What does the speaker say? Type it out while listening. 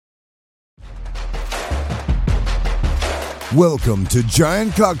Welcome to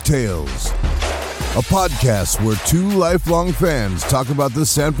Giant Cocktails, a podcast where two lifelong fans talk about the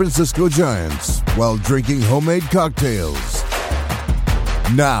San Francisco Giants while drinking homemade cocktails.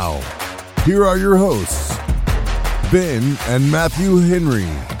 Now, here are your hosts, Ben and Matthew Henry.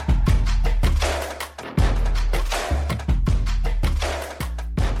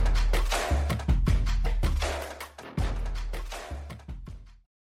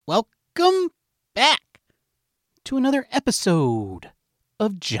 Welcome back to another episode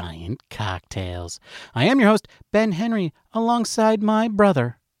of Giant Cocktails. I am your host, Ben Henry, alongside my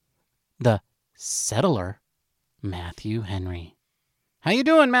brother, the settler, Matthew Henry. How you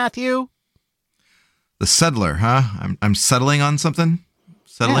doing, Matthew? The settler, huh? I'm settling on something?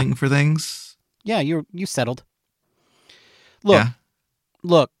 Settling for things? Yeah, you settled.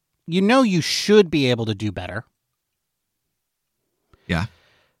 Look, you know you should be able to do better. Yeah.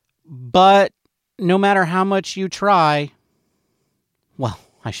 But no matter how much you try, well,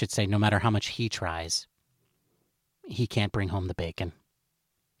 I should say no matter how much he tries, he can't bring home the bacon.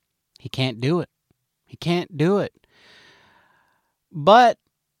 He can't do it. He can't do it. But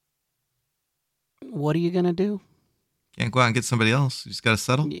what are you going to do? Can't go out and get somebody else. You just got to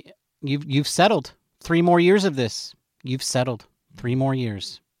settle. You've settled. 3 more years of this. You've settled. 3 more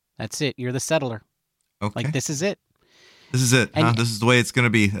years. That's it. You're the settler. Okay. Like, this is it. This is it. Huh? This is the way it's going to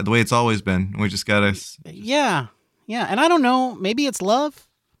be, the way it's always been. We just got to... Yeah. And I don't know. Maybe it's love.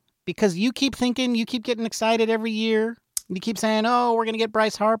 Because you keep thinking, you keep getting excited every year. You keep saying, oh, we're going to get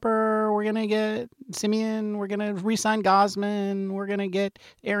Bryce Harper. We're going to get Simeon. We're going to re-sign Gosman. We're going to get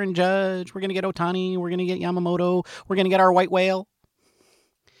Aaron Judge. We're going to get Ohtani. We're going to get Yamamoto. We're going to get our white whale.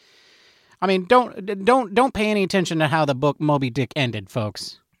 I mean, don't pay any attention to how the book Moby Dick ended,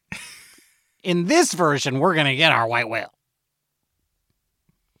 folks. In this version, we're going to get our white whale.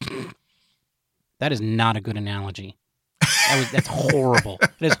 That is not a good analogy. That's horrible.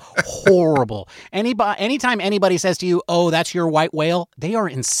 It is horrible. Anytime anybody says to you, oh, that's your white whale, they are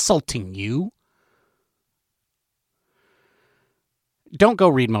insulting you. Don't go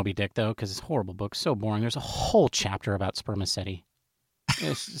read Moby Dick, though, because it's a horrible book. So boring. There's a whole chapter about spermaceti.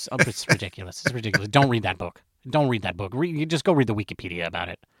 It's ridiculous. It's ridiculous. Don't read that book. Don't read that book. You just go read the Wikipedia about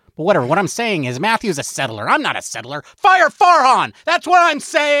it. But whatever. What I'm saying is Matthew's a settler. I'm not a settler. Fire Farhan! That's what I'm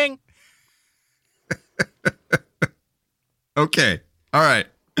saying! Okay. All right.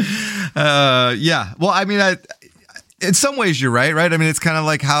 Yeah. Well, I mean, in some ways you're right? I mean, it's kind of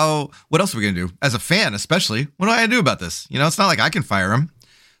like what else are we going to do? As a fan, especially, what do I do about this? You know, it's not like I can fire him.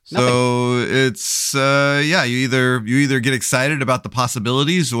 So it's, you either get excited about the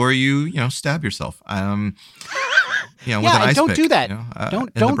possibilities or you stab yourself. With an ice don't pick, do that.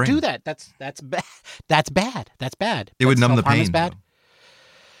 Don't do that. That's bad. That's bad. It would numb the pain. Bad.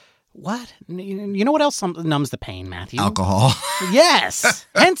 What? You know what else numbs the pain, Matthew? Alcohol. Yes.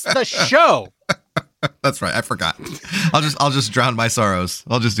 Hence the show. That's right. I forgot. I'll just drown my sorrows.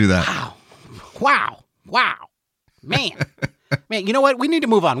 I'll just do that. Wow. Man, you know what? We need to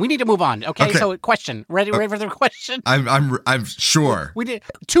move on. Okay. So question. Ready for the question? I'm sure. We did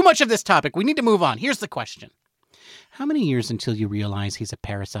too much of this topic. We need to move on. Here's the question. How many years until you realize he's a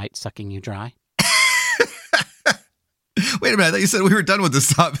parasite sucking you dry? Wait a minute. I thought you said we were done with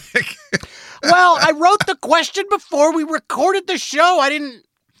this topic. Well, I wrote the question before we recorded the show. You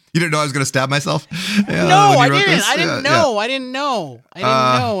didn't know I was going to stab myself? No, I didn't. I didn't know.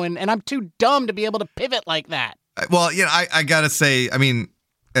 And I'm too dumb to be able to pivot like that. Well, I got to say, I mean,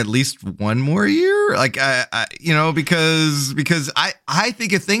 at least one more year? Like, because I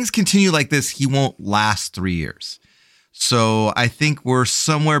think if things continue like this, he won't last 3 years. So I think we're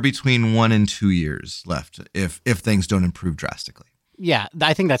somewhere between 1 and 2 years left if things don't improve drastically. Yeah,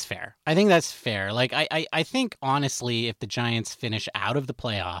 I think that's fair. Like, I think, honestly, if the Giants finish out of the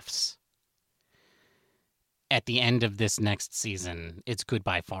playoffs at the end of this next season, it's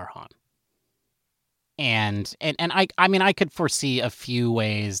goodbye Farhan. And I mean, I could foresee a few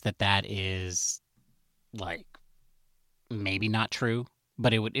ways that is, like, maybe not true,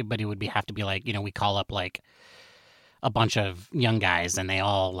 but it would have to be like, we call up, like, a bunch of young guys and they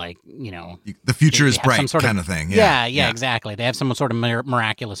all, like, the future is bright kind of thing. Yeah, exactly. They have some sort of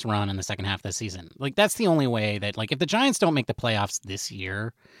miraculous run in the second half of the season. Like, that's the only way that, like, if the Giants don't make the playoffs this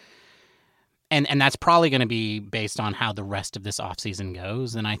year, and that's probably going to be based on how the rest of this offseason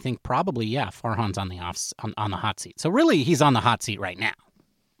goes, then I think probably, Farhan's on the hot seat. So really, he's on the hot seat right now.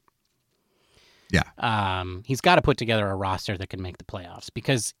 Yeah. He's got to put together a roster that can make the playoffs,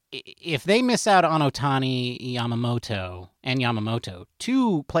 because if they miss out on Ohtani, Yamamoto,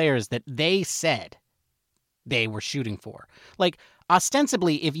 2 players that they said they were shooting for. Like,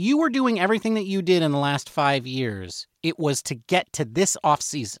 ostensibly, if you were doing everything that you did in the last 5 years, it was to get to this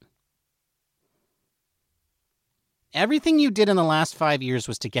offseason. Everything you did in the last 5 years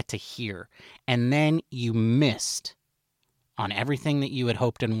was to get to here, and then you missed on everything that you had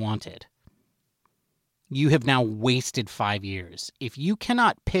hoped and wanted. You have now wasted 5 years. If you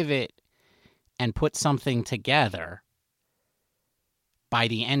cannot pivot and put something together by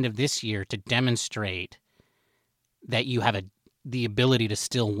the end of this year to demonstrate that you have the ability to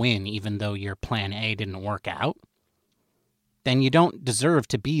still win even though your plan A didn't work out, then you don't deserve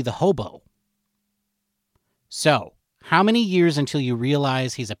to be the hobo. So, how many years until you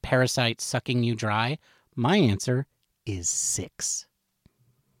realize he's a parasite sucking you dry? My answer is 6.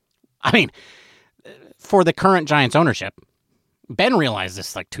 I mean, for the current Giants ownership, Ben realized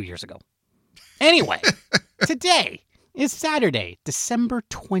this like 2 years ago. Anyway, today is Saturday, December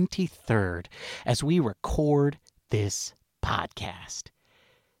 23rd, as we record this podcast.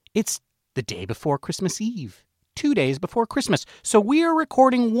 It's the day before Christmas Eve, 2 days before Christmas. So we are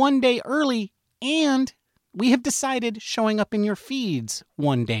recording 1 day early, and we have decided showing up in your feeds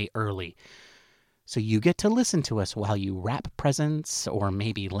 1 day early. So you get to listen to us while you wrap presents or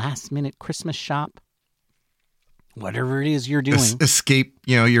maybe last-minute Christmas shop. Whatever it is you're doing. Escape,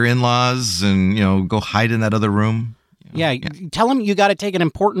 your in-laws and, go hide in that other room. Yeah, tell them you got to take an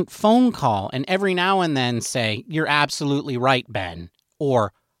important phone call and every now and then say, "You're absolutely right, Ben."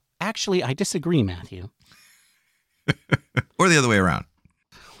 Or, "Actually, I disagree, Matthew." Or the other way around.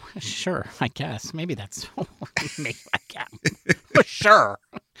 Sure, I guess. Maybe that's... Maybe I can. Sure.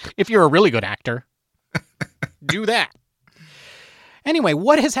 If you're a really good actor, do that. Anyway,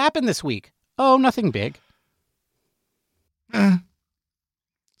 what has happened this week? Oh, nothing big.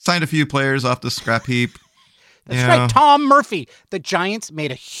 Signed a few players off the scrap heap. That's right, Tom Murphy. The Giants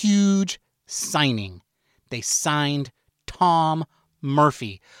made a huge signing. They signed Tom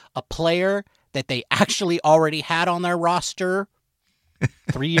Murphy, a player that they actually already had on their roster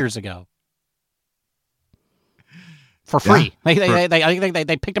 3 years ago. For free. Yeah,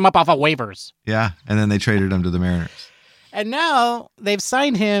 they picked him up off of waivers. Yeah, and then they traded him to the Mariners. And now they've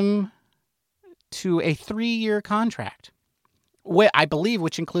signed him to a 3-year contract. I believe,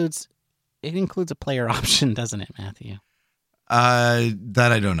 which includes a player option, doesn't it, Matthew?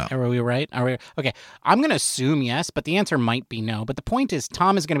 That I don't know. Are we right? Okay. I'm going to assume yes, but the answer might be no. But the point is,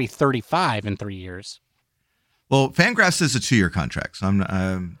 Tom is going to be 35 in 3 years. Well, Fangraphs says a 2-year contract, so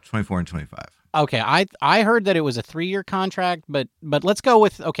I'm 24 and 25. Okay, I heard that it was a 3-year contract, but let's go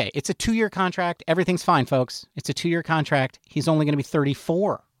with, okay, it's a 2-year contract. Everything's fine, folks. It's a 2-year contract. He's only going to be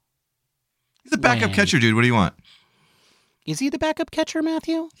 34. He's a backup catcher, dude. What do you want? Is he the backup catcher,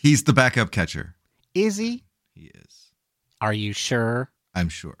 Matthew? He's the backup catcher. Is he? He is. Are you sure? I'm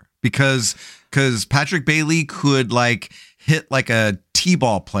sure. Because Patrick Bailey could hit like a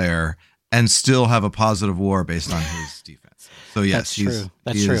T-ball player and still have a positive WAR based on his defense. So yes,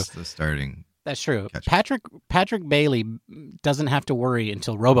 That's true. Is the starting. That's true. Catcher. Patrick Bailey doesn't have to worry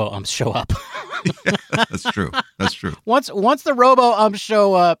until robo-umps show up. Yeah, that's true. That's true. Once the robo-umps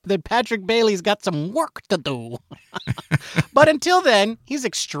show up, then Patrick Bailey's got some work to do. But until then, he's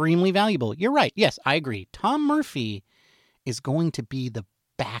extremely valuable. You're right. Yes, I agree. Tom Murphy is going to be the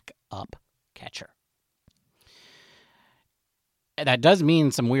backup catcher. That does mean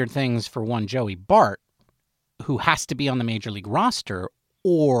some weird things for one Joey Bart, who has to be on the Major League roster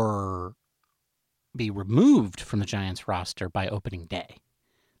or be removed from the Giants roster by opening day.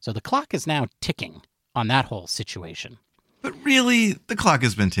 So the clock is now ticking on that whole situation. But really, the clock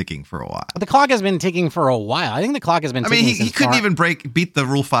has been ticking for a while. The clock has been ticking for a while. I think the clock has been ticking. He couldn't even beat the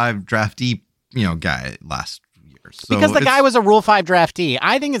Rule 5 draftee, guy last year. So because the guy was a Rule 5 draftee.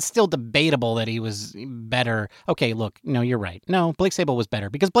 I think it's still debatable that he was better. Okay, look, no, you're right. No, Blake Sabol was better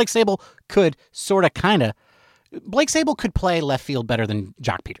because Blake Sabol could Blake Sabol could play left field better than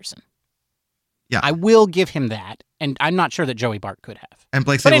Jock Peterson. Yeah. I will give him that, and I'm not sure that Joey Bart could have. And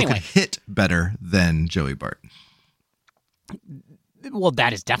Blake Sabol could hit better than Joey Bart. Well,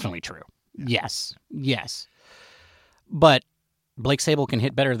 that is definitely true. Yeah. Yes. But Blake Sabol can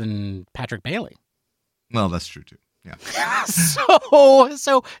hit better than Patrick Bailey. Well, that's true too. Yeah.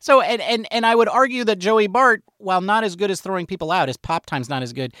 And I would argue that Joey Bart, while not as good as throwing people out, his pop time's not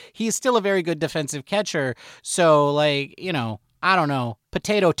as good, he is still a very good defensive catcher. So, I don't know,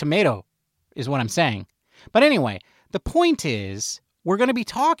 potato, tomato is what I'm saying. But anyway, the point is, we're going to be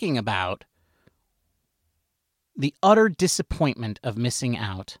talking about the utter disappointment of missing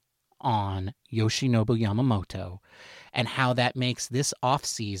out on Yoshinobu Yamamoto and how that makes this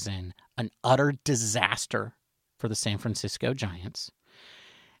offseason an utter disaster for the San Francisco Giants.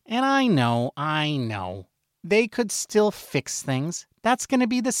 And I know, they could still fix things. That's going to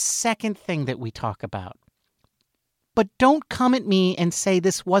be the second thing that we talk about. But don't come at me and say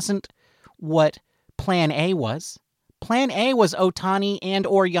this wasn't what Plan A was. Plan A was Ohtani and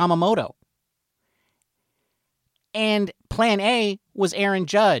or Yamamoto. And Plan A was Aaron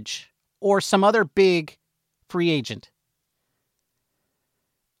Judge or some other big free agent.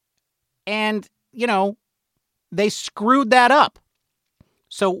 And, they screwed that up.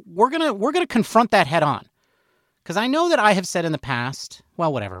 So we're going to confront that head on. Because I know that I have said in the past,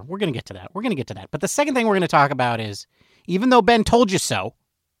 well, whatever, we're going to get to that. But the second thing we're going to talk about is, even though Ben told you so,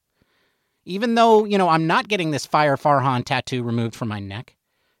 even though, I'm not getting this Fire Farhan tattoo removed from my neck,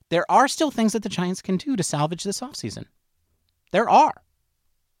 there are still things that the Giants can do to salvage this offseason. There are.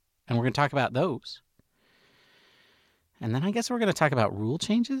 And we're going to talk about those. And then I guess we're going to talk about rule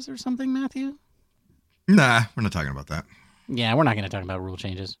changes or something, Matthew? Nah, we're not talking about that. Yeah, we're not going to talk about rule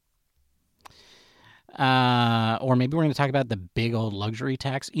changes. Or maybe we're going to talk about the big old luxury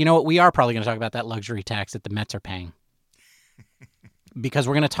tax. You know what? We are probably going to talk about that luxury tax that the Mets are paying. Because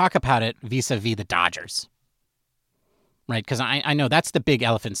we're going to talk about it vis-a-vis the Dodgers. Right? Because I know that's the big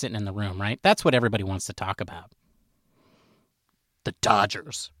elephant sitting in the room, right? That's what everybody wants to talk about. The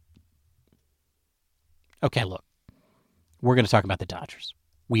Dodgers. Okay, look. We're going to talk about the Dodgers.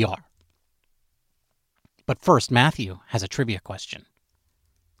 We are. But first, Matthew has a trivia question.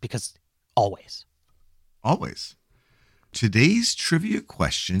 Because always. Today's trivia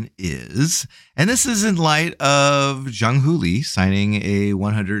question is, and this is in light of Jung-Hoo Lee signing a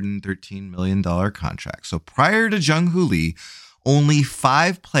 $113 million contract. So prior to Jung-Hoo Lee, only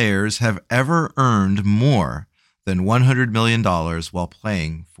 5 players have ever earned more than $100 million while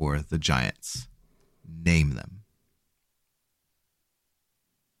playing for the Giants. Name them.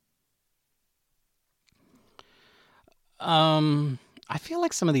 I feel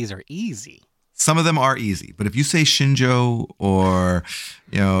like some of these are easy. Some of them are easy, but if you say Shinjo or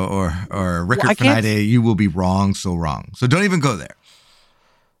Rickard Fernide, you will be wrong. So don't even go there.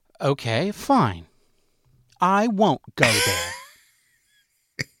 Okay, fine. I won't go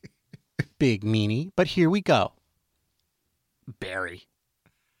there. Big meanie, but here we go. Barry.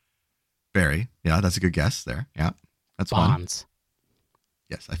 Yeah, that's a good guess there. Yeah, that's Bonds. One.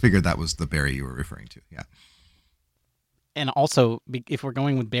 Yes, I figured that was the Barry you were referring to. Yeah. And also, if we're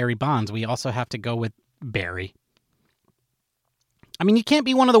going with Barry Bonds, we also have to go with Barry. I mean, you can't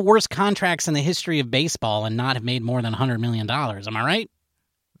be one of the worst contracts in the history of baseball and not have made more than $100 million. Am I right?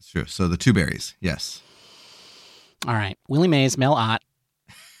 That's true. So the 2 Barrys, yes. All right. Willie Mays, Mel Ott.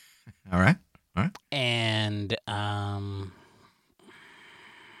 All right. And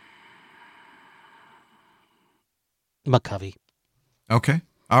McCovey. Okay.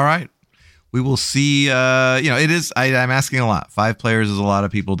 All right. We will see. It is. I'm asking a lot. 5 players is a lot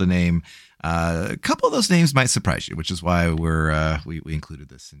of people to name. A couple of those names might surprise you, which is why we included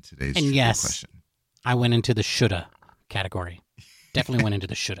this in today's question. I went into the shoulda category. Definitely went into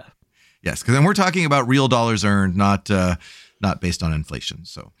the shoulda. Yes, because then we're talking about real dollars earned, not based on inflation.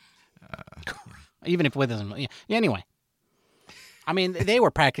 So even if with them, yeah. Anyway, I mean, they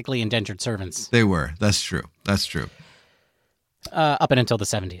were practically indentured servants. They were. That's true. Up and until the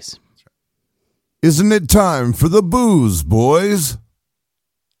 70s. Isn't it time for the booze, boys?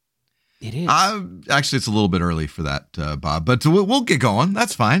 It is. Actually, it's a little bit early for that, Bob, but we'll get going.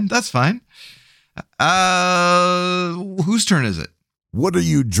 That's fine. Whose turn is it? What are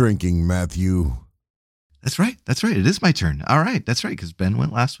you drinking, Matthew? That's right. It is my turn. All right. That's right. Because Ben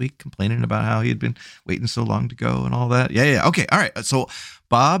went last week complaining about how he had been waiting so long to go and all that. Yeah. Okay. All right. So,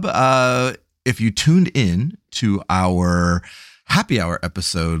 Bob, if you tuned in to our happy hour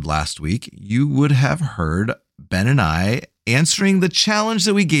episode last week, you would have heard Ben and I answering the challenge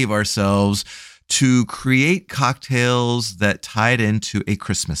that we gave ourselves to create cocktails that tied into a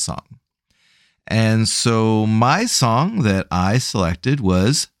Christmas song. And so my song that I selected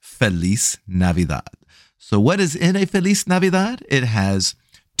was Feliz Navidad. So what is in a Feliz Navidad? It has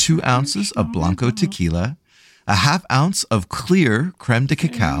 2 ounces of Blanco tequila, a half ounce of clear creme de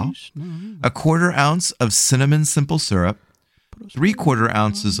cacao, a 1/4 ounce of cinnamon simple syrup, 3/4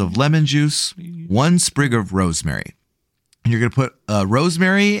 ounces of lemon juice, 1 sprig of rosemary. And you're going to put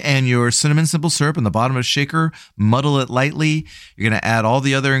rosemary and your cinnamon simple syrup in the bottom of a shaker, muddle it lightly. You're going to add all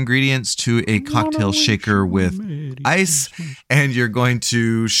the other ingredients to a cocktail shaker with ice, and you're going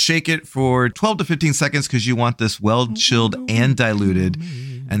to shake it for 12 to 15 seconds because you want this well chilled and diluted.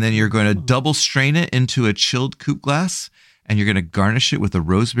 And then you're going to double strain it into a chilled coupe glass, and you're going to garnish it with a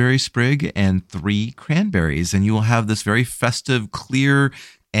rosemary sprig and 3 cranberries. And you will have this very festive, clear,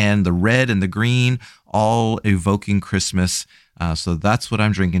 and the red and the green, all evoking Christmas. So that's what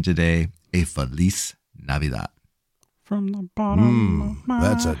I'm drinking today, a Feliz Navidad. From the bottom of my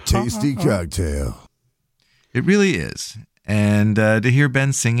That's a tasty heart. cocktail. It really is. And to hear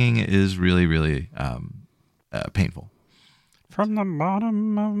Ben singing is really, really painful. From the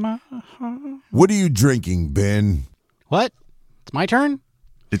bottom of my heart. What are you drinking, Ben? What? It's my turn?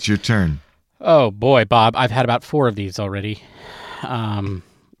 It's your turn. Oh, boy, Bob. I've had about 4 of these already. Bob,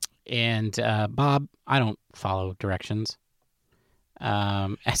 I don't follow directions,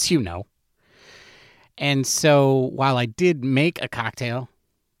 as you know. And so while I did make a cocktail,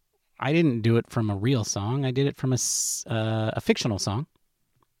 I didn't do it from a real song. I did it from a fictional song.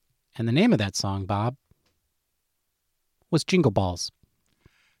 And the name of that song, Bob, was Jingle Balls.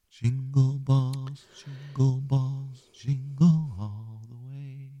 Jingle balls, jingle all the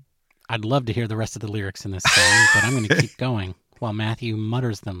way. I'd love to hear the rest of the lyrics in this song, but I'm going to keep going while Matthew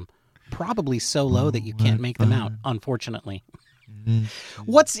mutters them, probably so low that you can't make them out, unfortunately.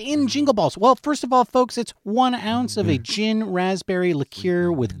 What's in Jingle Balls? Well, first of all, folks, it's 1 ounce of a gin raspberry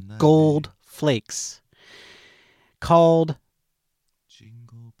liqueur with gold flakes called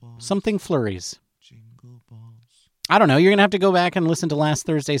something flurries. I don't know. You're going to have to go back and listen to last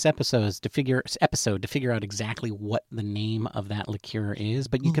Thursday's episode to figure out exactly what the name of that liqueur is,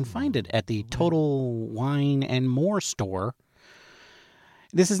 but you can find it at the Total Wine and More store.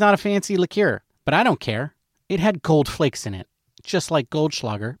 This is not a fancy liqueur, but I don't care. It had gold flakes in it. Just like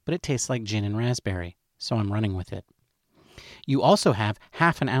Goldschlager, but it tastes like gin and raspberry, so I'm running with it. You also have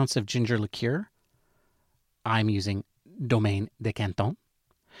 1/2 ounce of ginger liqueur. I'm using Domaine de Canton.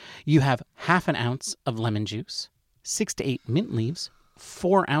 You have 1/2 ounce of lemon juice, 6 to 8 mint leaves,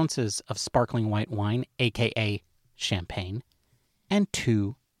 4 ounces of sparkling white wine, a.k.a. champagne, and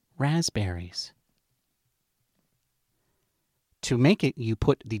 2 raspberries. To make it, you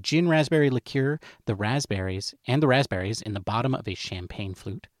put the gin raspberry liqueur, the raspberries in the bottom of a champagne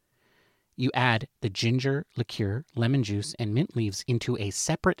flute. You add the ginger, liqueur, lemon juice, and mint leaves into a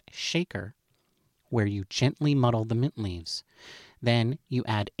separate shaker where you gently muddle the mint leaves. Then you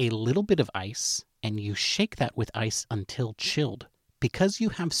add a little bit of ice, and you shake that with ice until chilled. Because you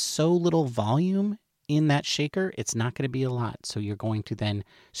have so little volume in that shaker, it's not going to be a lot. So you're going to then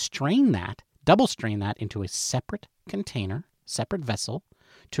double strain that into a separate container, separate vessel,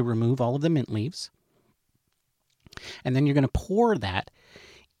 to remove all of the mint leaves. And then you're going to pour that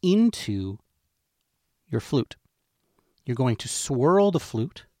into your flute. You're going to swirl the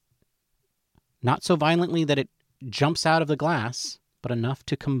flute, not so violently that it jumps out of the glass, but enough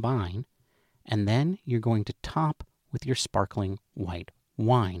to combine. And then you're going to top with your sparkling white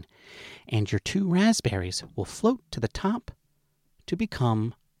wine. And your 2 raspberries will float to the top to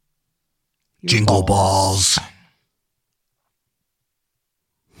become your Jingle balls.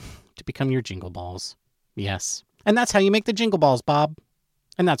 To become your Jingle Balls. Yes. And that's how you make the Jingle Balls, Bob.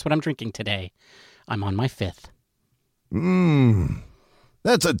 And that's what I'm drinking today. I'm on my 5th.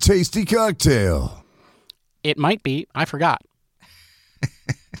 That's a tasty cocktail. It might be. I forgot.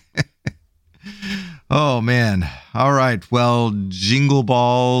 Oh, man. All right. Well, Jingle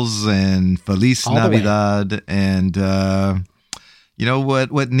Balls and Feliz Navidad. And you know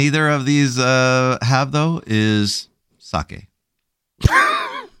what neither of these have, though, is sake.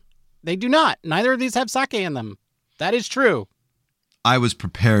 They do not. Neither of these have sake in them. That is true. I was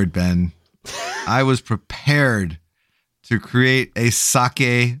prepared, Ben. I was prepared to create a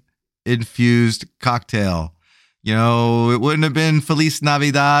sake-infused cocktail. You know, it wouldn't have been Feliz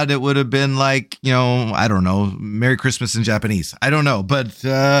Navidad. It would have been like, I don't know, Merry Christmas in Japanese. I don't know. But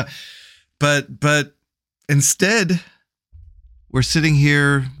instead, we're sitting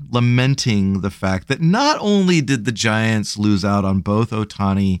here lamenting the fact that not only did the Giants lose out on both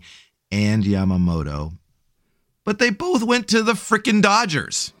Ohtani and Yamamoto, but they both went to the frickin'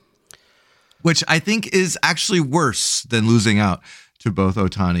 Dodgers, which I think is actually worse than losing out to both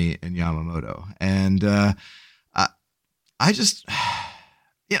Ohtani and Yamamoto. And I just,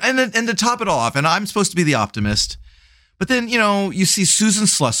 and to top it all off, and I'm supposed to be the optimist, but then, you see Susan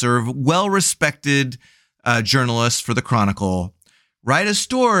Slusser, well-respected journalist for the Chronicle, write a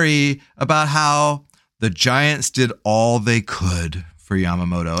story about how the Giants did all they could for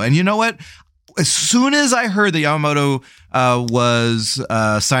Yamamoto. And you know what? As soon as I heard that Yamamoto was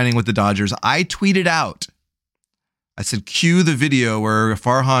signing with the Dodgers, I tweeted out, I said, cue the video where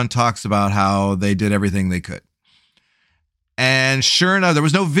Farhan talks about how they did everything they could. And sure enough, there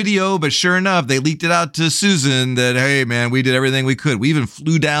was no video, but sure enough, they leaked it out to Susan that, hey, man, we did everything we could. We even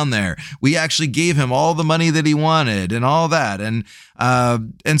flew down there. We actually gave him all the money that he wanted and all that. And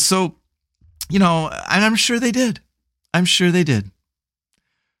so, and I'm sure they did. I'm sure they did.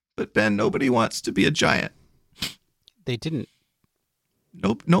 But Ben, nobody wants to be a Giant. They didn't.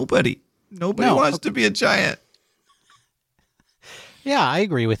 Nope, nobody. Nobody wants to be a Giant. Yeah, I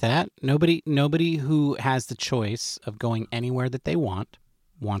agree with that. Nobody who has the choice of going anywhere that they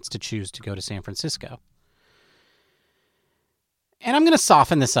wants to choose to go to San Francisco. And I'm going to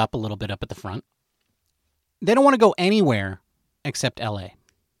soften this up a little bit up at the front. They don't want to go anywhere except LA.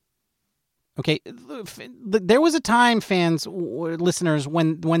 Okay, there was a time, fans, listeners,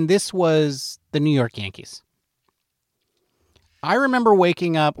 when this was the New York Yankees. I remember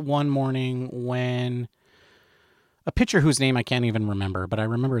waking up one morning when a pitcher whose name I can't even remember, but I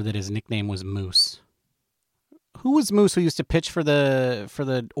remember that his nickname was Moose. Who was Moose who used to pitch for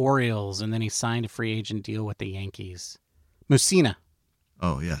the Orioles and then he signed a free agent deal with the Yankees? Mussina.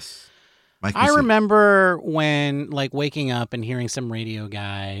 Oh, yes. Mike I Mussina. remember when waking up and hearing some radio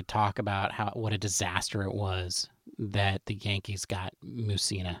guy talk about what a disaster it was that the Yankees got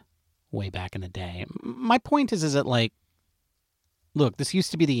Mussina way back in the day. My point is that look, this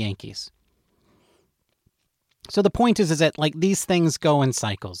used to be the Yankees. So the point is that these things go in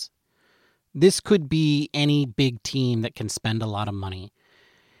cycles. This could be any big team that can spend a lot of money.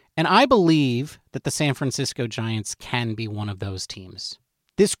 And I believe that the San Francisco Giants can be one of those teams.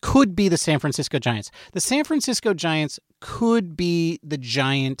 This could be the San Francisco Giants. The San Francisco Giants could be the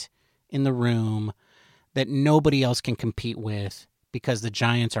giant in the room that nobody else can compete with because the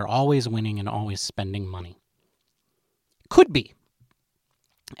Giants are always winning and always spending money. Could be.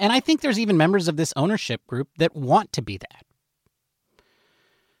 And I think there's even members of this ownership group that want to be that.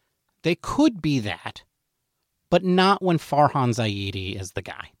 They could be that, but not when Farhan Zaidi is the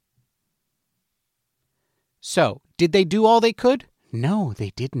guy. So, did they do all they could? No, they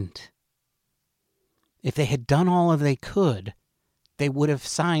didn't. If they had done all they could, they would have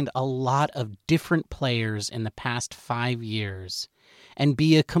signed a lot of different players in the past 5 years and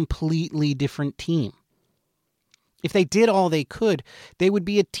be a completely different team. If they did all they could, they would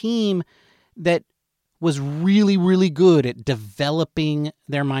be a team that was really, really good at developing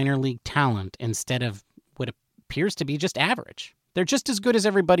their minor league talent instead of what appears to be just average. They're just as good as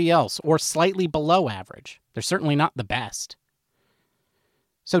everybody else or slightly below average. They're certainly not the best.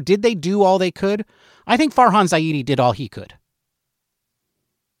 So did they do all they could? I think Farhan Zaidi did all he could.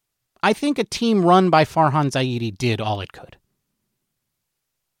 I think a team run by Farhan Zaidi did all it could.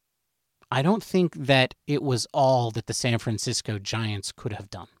 I don't think that it was all that the San Francisco Giants could have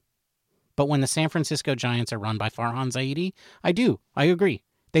done. But when the San Francisco Giants are run by Farhan Zaidi, I agree.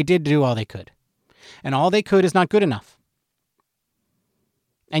 They did do all they could. And all they could is not good enough.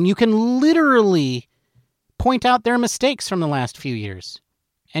 And you can literally point out their mistakes from the last few years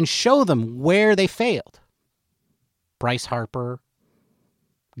and show them where they failed. Bryce Harper,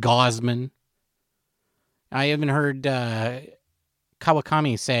 Gosman. I even heard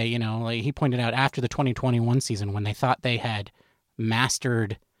Kawakami say, he pointed out after the 2021 season when they thought they had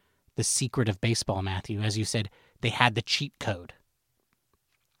mastered the secret of baseball, Matthew, as you said, they had the cheat code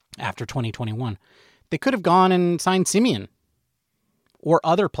after 2021. They could have gone and signed Simeon or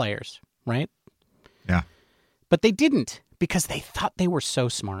other players, right? Yeah. But they didn't because they thought they were so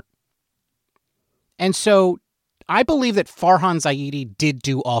smart. And so I believe that Farhan Zaidi did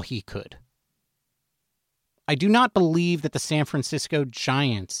do all he could. I do not believe that the San Francisco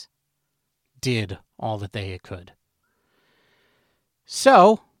Giants did all that they could.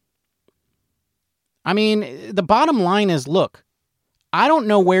 So, the bottom line is, look, I don't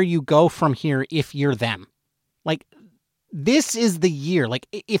know where you go from here if you're them. This is the year.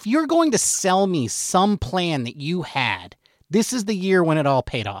 If you're going to sell me some plan that you had, this is the year when it all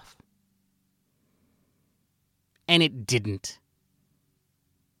paid off. And it didn't.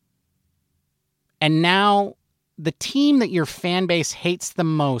 And now the team that your fan base hates the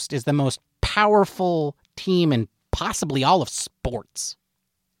most is the most powerful team in possibly all of sports.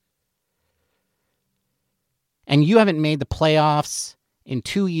 And you haven't made the playoffs in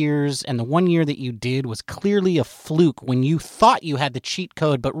 2 years, and the 1 year that you did was clearly a fluke when you thought you had the cheat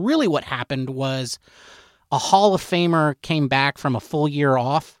code, but really what happened was a Hall of Famer came back from a full year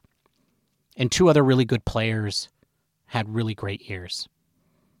off, and 2 other really good players had really great years.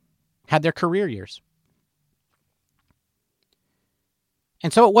 Had their career years.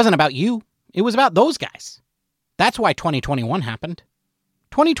 And so it wasn't about you. It was about those guys. That's why 2021 happened.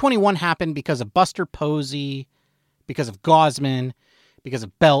 2021 happened because of Buster Posey, because of Gosman, because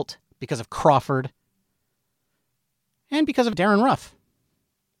of Belt, because of Crawford, and because of Darren Ruff.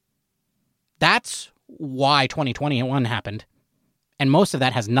 That's why 2021 happened. And most of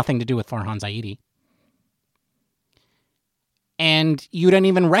that has nothing to do with Farhan Zaidi. And you didn't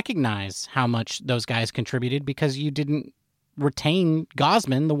even recognize how much those guys contributed because you didn't retain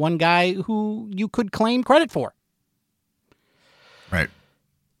Gosman, the one guy who you could claim credit for. Right.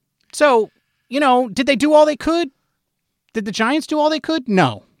 So, did they do all they could? Did the Giants do all they could?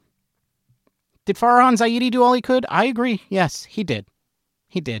 No. Did Farhan Zaidi do all he could? I agree. Yes, he did.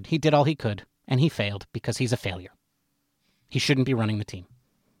 He did. He did all he could, and he failed because he's a failure. He shouldn't be running the team.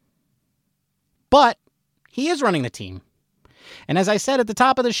 But he is running the team. And as I said at the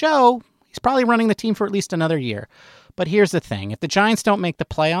top of the show, he's probably running the team for at least another year. But here's the thing. If the Giants don't make the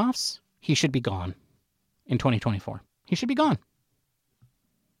playoffs, he should be gone in 2024. He should be gone.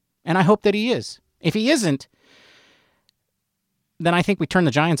 And I hope that he is. If he isn't, then I think we turn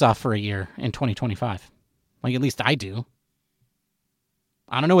the Giants off for a year in 2025. Like, at least I do.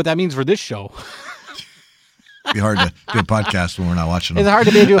 I don't know what that means for this show. It'd be hard to do a podcast when we're not watching them. It's hard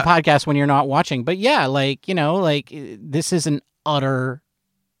to do a podcast when you're not watching. But yeah, this is an utter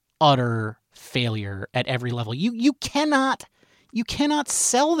failure at every level. You cannot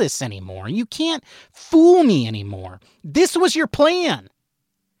sell this anymore. You can't fool me anymore. This was your plan.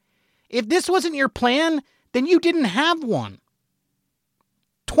 If this wasn't your plan, then you didn't have one.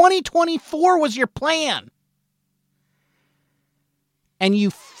 2024 was your plan. And you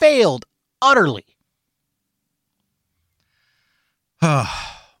failed utterly.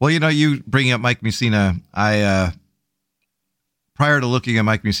 Well, you bringing up Mike Mussina, prior to looking at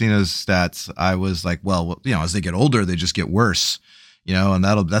Mike Mussina's stats, I was like, well, as they get older, they just get worse, and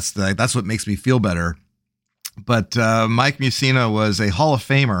that's what makes me feel better. But Mike Mussina was a Hall of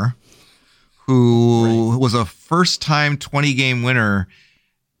Famer who was a first-time 20-game winner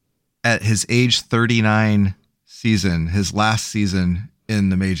at his age 39 season, his last season in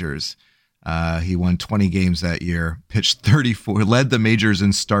the majors. He won 20 games that year, pitched 34, led the majors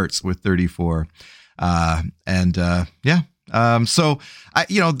in starts with 34. So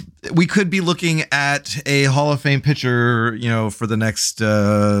we could be looking at a Hall of Fame pitcher, for the next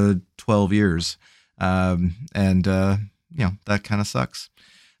 12 years. That kind of sucks.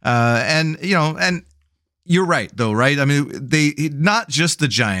 And you're right though, right? I mean, not just the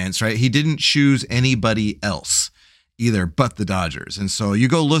Giants, right? He didn't choose anybody else either but the Dodgers. And so you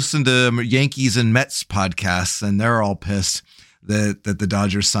go listen to Yankees and Mets podcasts and they're all pissed that the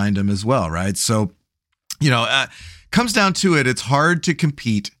Dodgers signed him as well, right? So, comes down to it, it's hard to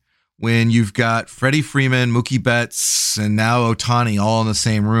compete when you've got Freddie Freeman, Mookie Betts, and now Ohtani all in the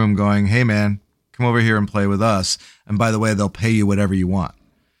same room going, hey man, come over here and play with us. And by the way, they'll pay you whatever you want.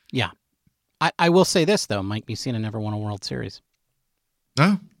 Yeah. I will say this though, Mike Mussina never won a World Series.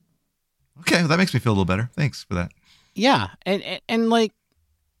 Oh, okay. Well, that makes me feel a little better. Thanks for that. Yeah. And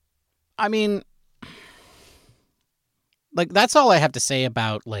that's all I have to say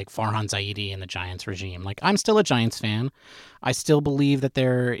about Farhan Zaidi and the Giants regime. I'm still a Giants fan. I still believe that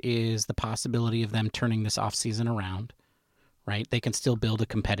there is the possibility of them turning this offseason around, right? They can still build a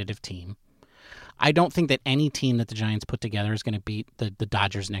competitive team. I don't think that any team that the Giants put together is going to beat the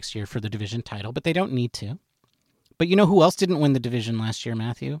Dodgers next year for the division title, but they don't need to. But you know who else didn't win the division last year,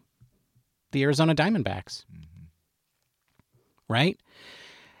 Matthew? The Arizona Diamondbacks. Mm-hmm. Right?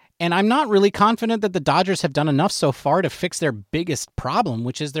 And I'm not really confident that the Dodgers have done enough so far to fix their biggest problem,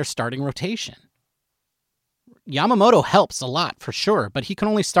 which is their starting rotation. Yamamoto helps a lot, for sure, but he can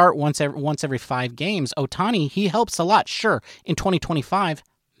only start once every 5 games. Ohtani, he helps a lot, sure. In 2025,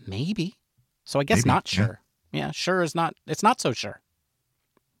 maybe. So I guess maybe, not sure. Yeah, sure is not. It's not so sure.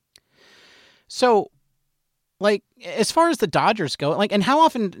 So, as far as the Dodgers go, and how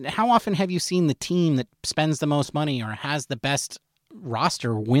often have you seen the team that spends the most money or has the best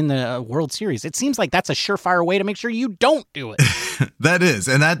roster win the World Series? It seems like that's a surefire way to make sure you don't do it. That is.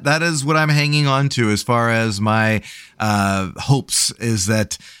 And that is what I'm hanging on to as far as my hopes is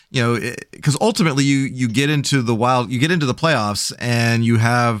that, because ultimately you get into the playoffs and you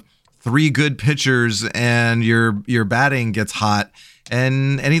have 3 good pitchers and your batting gets hot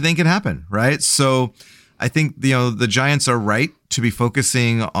and anything can happen, right? So I think, the Giants are right to be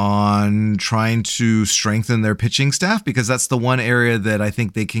focusing on trying to strengthen their pitching staff because that's the one area that I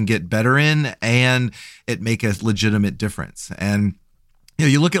think they can get better in and it make a legitimate difference. And,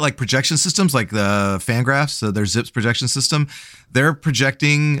 you look at projection systems like the Fangraphs, so their Zips projection system, they're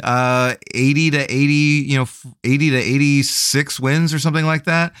projecting 80 to 86 wins or something like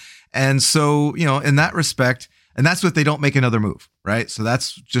that. And so, in that respect, and that's what they don't make another move, right? So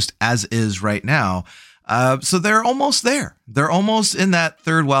that's just as is right now. So they're almost there. They're almost in that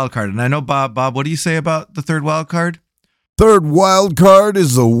third wild card. And I know, Bob, what do you say about the third wild card? Third wild card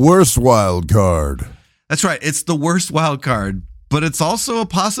is the worst wild card. That's right. It's the worst wild card, but it's also a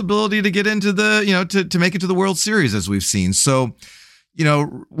possibility to get into the, to make it to the World Series as we've seen. So,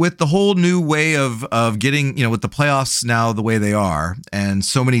 with the whole new way of getting, with the playoffs now the way they are and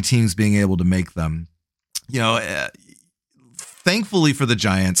so many teams being able to make them, thankfully for the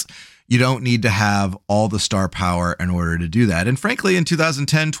Giants, you don't need to have all the star power in order to do that. And frankly, in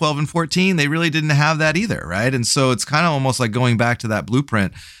 2010, 12, and 14, they really didn't have that either, right? And so it's kind of almost like going back to that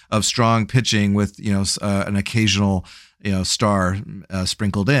blueprint of strong pitching with, an occasional, star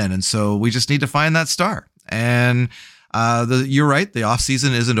sprinkled in. And so we just need to find that star. And you're right, the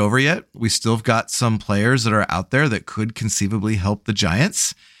offseason isn't over yet. We still have got some players that are out there that could conceivably help the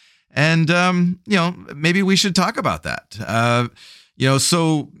Giants. And, maybe we should talk about that.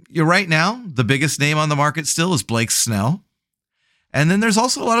 So right now, the biggest name on the market still is Blake Snell. And then there's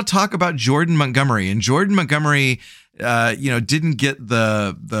also a lot of talk about Jordan Montgomery. And Jordan Montgomery, didn't get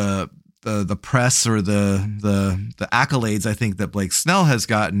the press or the accolades, I think, that Blake Snell has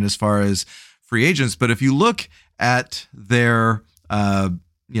gotten as far as free agents. But if you look at their,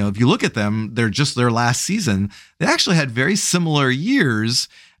 if you look at them, they're just their last season, they actually had very similar years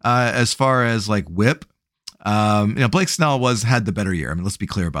as far as like WHIP. Blake Snell had the better year. I mean, let's be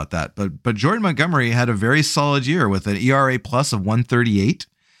clear about that. But Jordan Montgomery had a very solid year with an ERA plus of 138.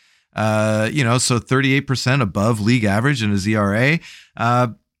 So 38% above league average in his ERA.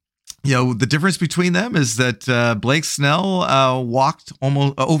 The difference between them is that Blake Snell walked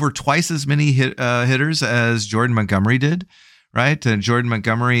almost over twice as many hitters as Jordan Montgomery did, right? And Jordan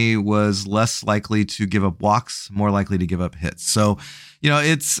Montgomery was less likely to give up walks, more likely to give up hits. So,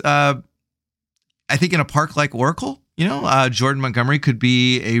 it's I think in a park like Oracle, Jordan Montgomery could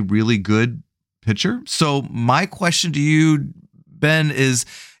be a really good pitcher. So my question to you, Ben, is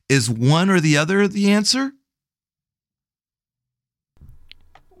one or the other the answer?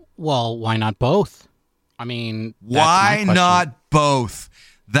 Well, why not both? I mean, why not both?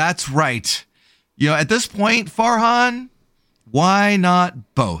 That's right. At this point, Farhan, why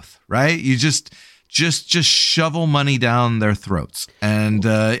not both? Right? You just shovel money down their throats. And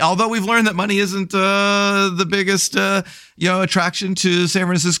although we've learned that money isn't the biggest attraction to San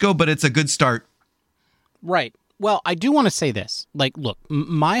Francisco, but it's a good start. Right. Well, I do want to say this. Like, look,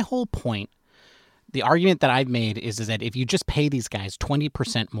 my whole point, the argument that I've made is that if you just pay these guys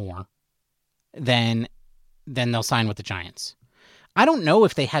 20% more, then they'll sign with the Giants. I don't know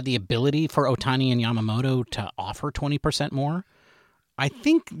if they had the ability for Ohtani and Yamamoto to offer 20% more. I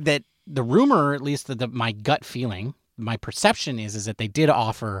think that the rumor, at least my gut feeling, my perception is that they did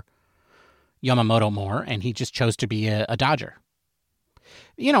offer Yamamoto more, and he just chose to be a Dodger.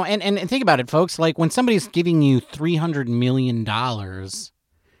 And think about it, folks. Like, when somebody's giving you $300 million,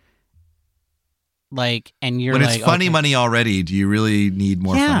 and you're when it's funny money already, do you really need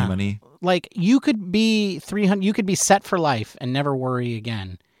more funny money? Like, you could be set for life and never worry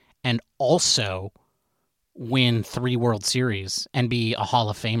again, and also win 3 World Series and be a Hall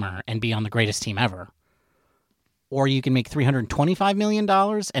of Famer and be on the greatest team ever. Or you can make $325 million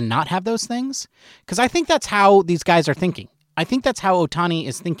and not have those things. Because I think that's how these guys are thinking. I think that's how Ohtani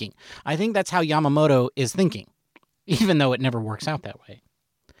is thinking. I think that's how Yamamoto is thinking, even though it never works out that way.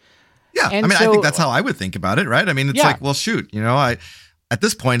 Yeah, I think that's how I would think about it, right? I mean, it's like, well, shoot, at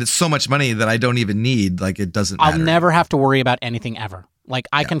this point, it's so much money that I don't even need. Like, it doesn't matter. I'll never have to worry about anything ever. Like,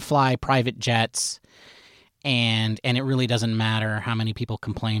 I can fly private jets, and it really doesn't matter how many people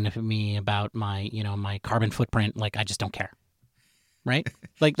complain to me about my carbon footprint. Like, I just don't care, right?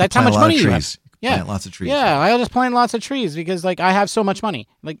 Like, that's how much money you have. Yeah, plant lots of trees. Yeah, I'll just plant lots of trees because, like, I have so much money.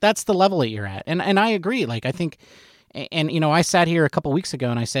 Like, that's the level that you're at, and I agree. Like, I think. And, I sat here a couple weeks ago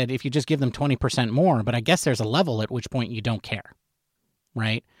and I said, if you just give them 20% more, but I guess there's a level at which point you don't care,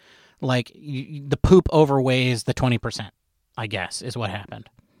 right? Like, the poop overweighs the 20%, I guess, is what happened.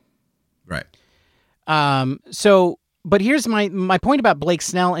 Right. But here's my point about Blake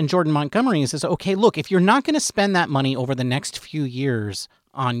Snell and Jordan Montgomery is, okay, look, if you're not going to spend that money over the next few years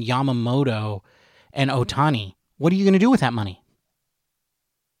on Yamamoto and Ohtani, what are you going to do with that money?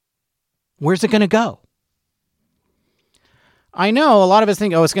 Where's it going to go? I know a lot of us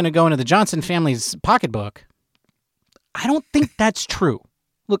think, it's going to go into the Johnson family's pocketbook. I don't think that's true.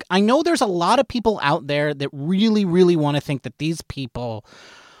 Look, I know there's a lot of people out there that really, really want to think that these people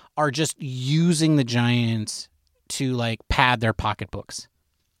are just using the Giants to, like, pad their pocketbooks.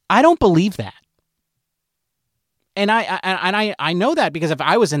 I don't believe that. And I know that because if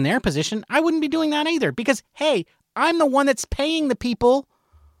I was in their position, I wouldn't be doing that either. Because, hey, I'm the one that's paying the people.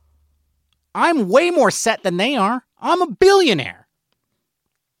 I'm way more set than they are. I'm a billionaire.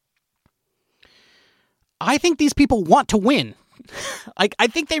 I think these people want to win. I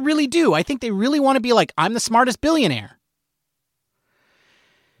think they really do. I think they really want to be like, I'm the smartest billionaire.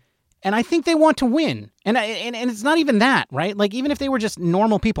 And I think they want to win. And it's not even that, right? Like, even if they were just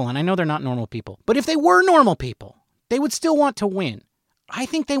normal people, and I know they're not normal people, but if they were normal people, they would still want to win. I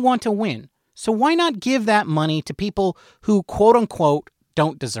think they want to win. So why not give that money to people who, quote unquote,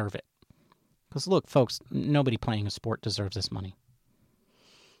 don't deserve it? Because look, folks, nobody playing a sport deserves this money.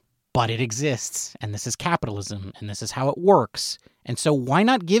 But it exists, and this is capitalism, and this is how it works. And so why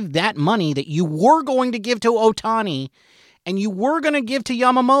not give that money that you were going to give to Ohtani and you were going to give to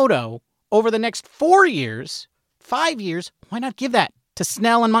Yamamoto over the next 4 years, 5 years, why not give that to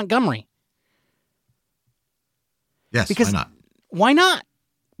Snell and Montgomery? Yes, because, why not? Why not?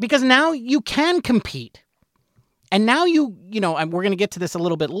 Because now you can compete. And now and we're going to get to this a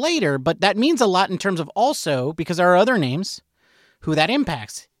little bit later, but that means a lot in terms of also, because there are other names who that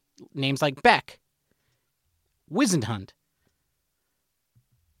impacts. Names like Beck, Wisenhunt,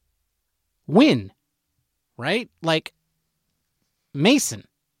 Wynn, right? Like Mason.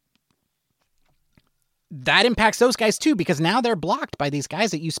 That impacts those guys too, because now they're blocked by these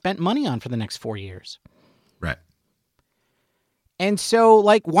guys that you spent money on for the next 4 years. Right. And so,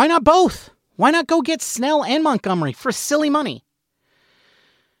 like, why not both? Why not go get Snell and Montgomery for silly money?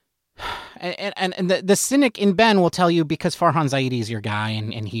 And the cynic in Ben will tell you because Farhan Zaidi is your guy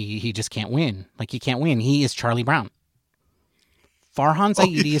and he just can't win. Like, he can't win. He is Charlie Brown. Farhan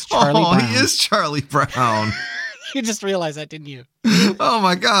Zaidi is Charlie Brown. He is Charlie Brown. You just realized that, didn't you? Oh,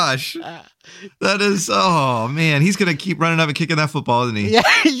 my gosh. That is, oh, man. He's going to keep running up and kicking that football, isn't he? Yeah,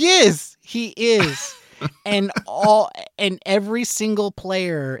 he is. He is. And every single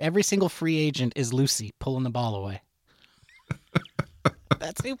player, every single free agent is Lucy pulling the ball away.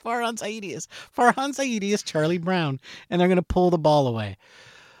 That's who Farhan Zaidi is. Farhan Zaidi is Charlie Brown, and they're going to pull the ball away.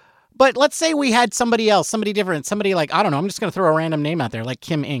 But let's say we had somebody else, somebody different, somebody like, I don't know, I'm just going to throw a random name out there, like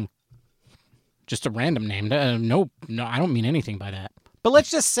Kim Ng. Just a random name. No, I don't mean anything by that. But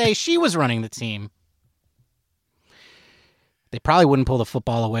let's just say she was running the team. They probably wouldn't pull the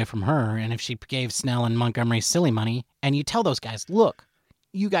football away from her, and if she gave Snell and Montgomery silly money, and you tell those guys, look,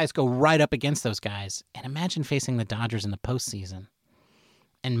 you guys go right up against those guys, and imagine facing the Dodgers in the postseason.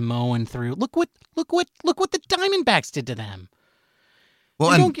 And mowing through. Look what the Diamondbacks did to them.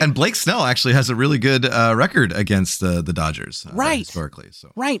 Well, and Blake Snell actually has a really good record against the Dodgers, right? Historically,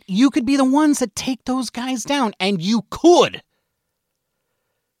 so right, you could be the ones that take those guys down, and you could.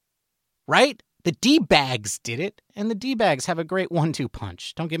 Right? The D-bags did it, and the D-bags have a great 1-2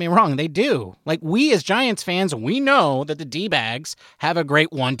 punch. Don't get me wrong, they do. Like, we as Giants fans, we know that the D-bags have a great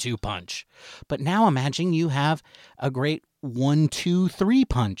 1-2 punch. But now imagine you have a great 1-2-3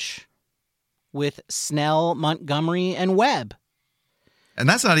 punch with Snell, Montgomery, and Webb. And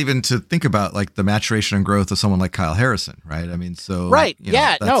that's not even to think about like the maturation and growth of someone like Kyle Harrison, right? I mean, so right,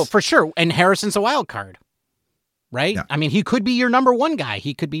 no, for sure. And Harrison's a wild card, right? Yeah. I mean, he could be your number 1 guy.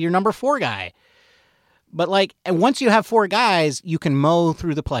 He could be your number 4 guy. But like, and once you have 4 guys, you can mow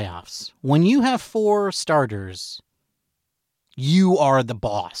through the playoffs. When you have 4 starters, you are the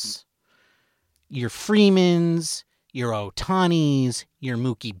boss. Your Freemans, your Ohtanis, your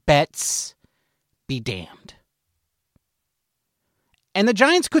Mookie Betts, be damned. And the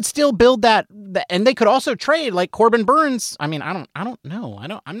Giants could still build that, and they could also trade like Corbin Burns. I mean, I don't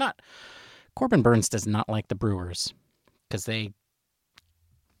know. Corbin Burns does not like the Brewers because they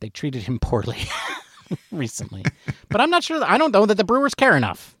treated him poorly recently. But I'm not sure. I don't know that the Brewers care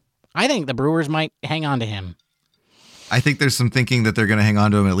enough. I think the Brewers might hang on to him. I think there's some thinking that they're going to hang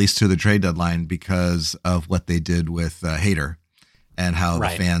on to him at least to the trade deadline because of what they did with Hader and how the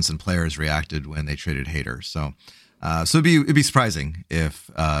fans and players reacted when they traded Hader. So it'd be surprising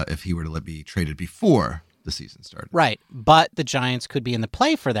if he were to be traded before the season started. Right, but the Giants could be in the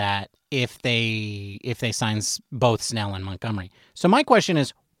play for that if they sign both Snell and Montgomery. So my question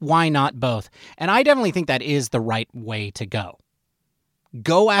is, why not both? And I definitely think that is the right way to go.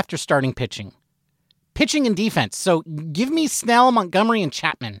 Go after starting pitching. Pitching and defense. So give me Snell, Montgomery, and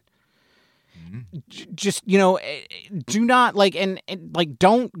Chapman. Just, do not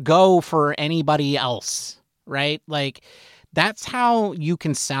don't go for anybody else, right? Like, that's how you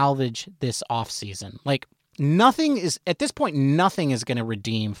can salvage this offseason. Like, at this point, nothing is going to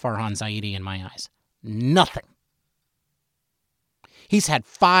redeem Farhan Zaidi in my eyes. Nothing. He's had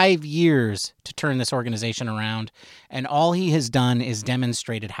 5 years to turn this organization around, and all he has done is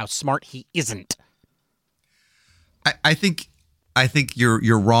demonstrated how smart he isn't. I think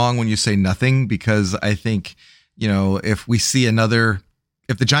you're wrong when you say nothing, because I think, if we see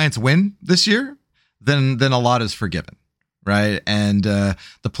if the Giants win this year, then a lot is forgiven, right? And the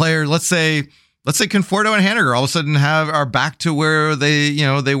player, let's say Conforto and Haniger all of a sudden are back to where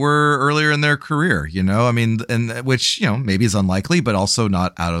they were earlier in their career, I mean, and which, maybe is unlikely, but also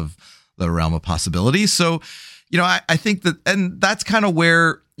not out of the realm of possibility. So, I think that, and that's kind of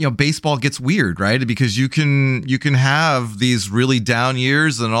where, baseball gets weird, right? Because you can have these really down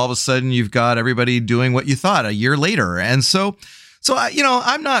years, and all of a sudden you've got everybody doing what you thought a year later. And so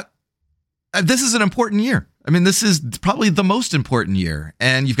I'm not. This is an important year. I mean, this is probably the most important year,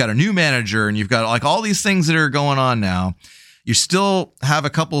 and you've got a new manager, and you've got like all these things that are going on now. You still have a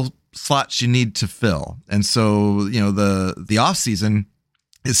couple slots you need to fill, and so the off season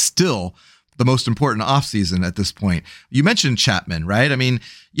is still the most important offseason at this point. You mentioned Chapman, right? I mean,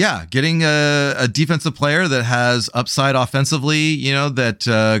 yeah, getting a defensive player that has upside offensively,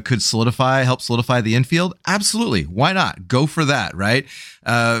 that could help solidify the infield. Absolutely. Why not? Go for that, right?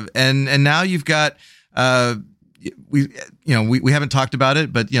 And now you've got, we haven't talked about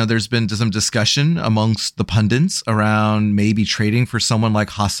it, but there's been some discussion amongst the pundits around maybe trading for someone like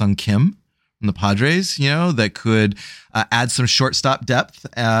Ha-Seong Kim from the Padres, that could add some shortstop depth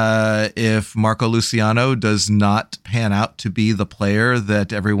if Marco Luciano does not pan out to be the player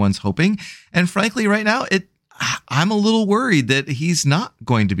that everyone's hoping. And frankly, right now, I'm a little worried that he's not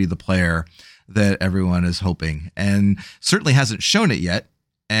going to be the player that everyone is hoping, and certainly hasn't shown it yet.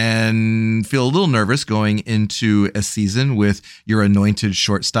 And feel a little nervous going into a season with your anointed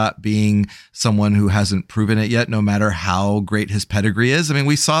shortstop being someone who hasn't proven it yet, no matter how great his pedigree is. I mean,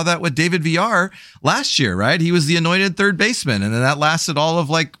 we saw that with David Villar last year, right? He was the anointed third baseman, and then that lasted all of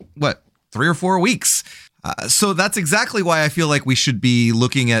 3 or 4 weeks. So that's exactly why I feel like we should be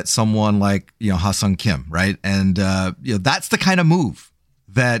looking at someone like, Ha-Seong Kim, right? And, that's the kind of move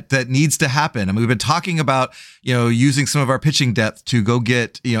that needs to happen. I mean, we've been talking about, using some of our pitching depth to go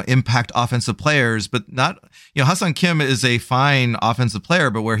get, impact offensive players, but not, Ha-Seong Kim is a fine offensive player,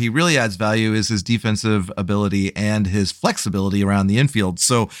 but where he really adds value is his defensive ability and his flexibility around the infield.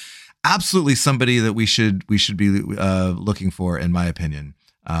 So absolutely somebody that we should be looking for, in my opinion.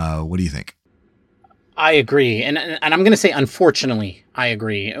 What do you think? I agree. And I'm going to say, unfortunately, I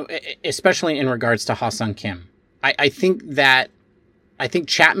agree, especially in regards to Ha-Seong Kim. I think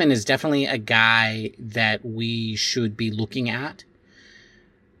Chapman is definitely a guy that we should be looking at.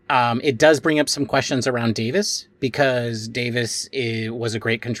 It does bring up some questions around Davis, because Davis was a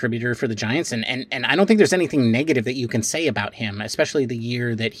great contributor for the Giants. And I don't think there's anything negative that you can say about him, especially the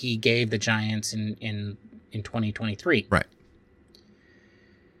year that he gave the Giants in 2023. Right.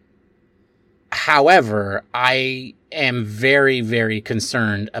 However, I am very, very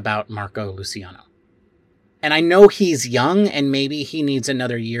concerned about Marco Luciano. And I know he's young and maybe he needs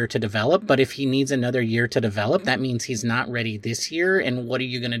another year to develop, but if he needs another year to develop, that means he's not ready this year. And what are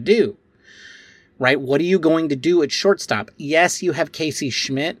you going to do? Right? What are you going to do at shortstop? Yes, you have Casey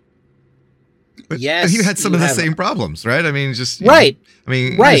Schmidt. But he had some of the same problems, right? I mean, just right.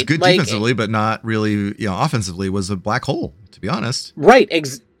 He was good defensively, but not really, offensively was a black hole, to be honest. Right.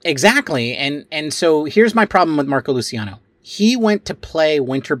 Exactly. And so here's my problem with Marco Luciano. He went to play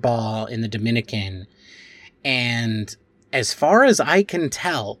winter ball in the Dominican, and as far as I can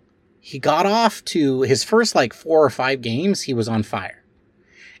tell, he got off to his first 4 or 5 games. He was on fire,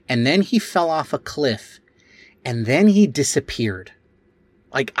 and then he fell off a cliff, and then he disappeared.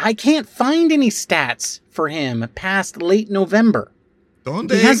 I can't find any stats for him past late November.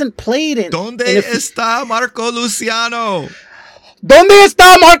 He hasn't played in. ¿Dónde está Marco Luciano? ¿Dónde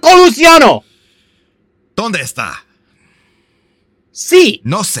está Marco Luciano? ¿Dónde está? Sí.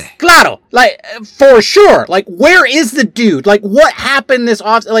 No sé. Claro. For sure. Where is the dude? What happened this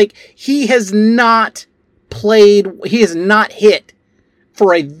off? He has not played. He has not hit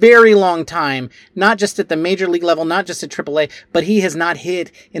for a very long time. Not just at the major league level, not just at AAA, but he has not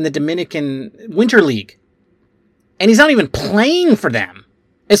hit in the Dominican Winter League. And he's not even playing for them,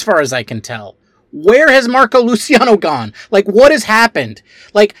 as far as I can tell. Where has Marco Luciano gone? What has happened?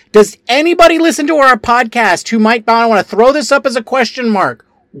 Does anybody listen to our podcast who might want to throw this up as a question mark?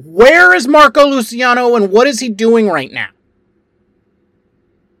 Where is Marco Luciano, and what is he doing right now?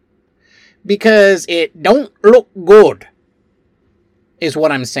 Because it don't look good, is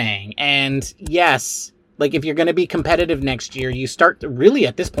what I'm saying. And yes, if you're going to be competitive next year, you start really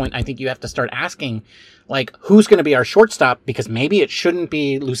at this point, I think you have to start asking, who's going to be our shortstop? Because maybe it shouldn't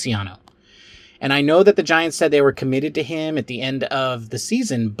be Luciano. And I know that the Giants said they were committed to him at the end of the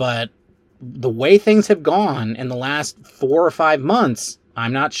season, but the way things have gone in the last 4 or 5 months,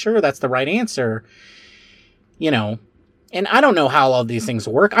 I'm not sure that's the right answer. And I don't know how all these things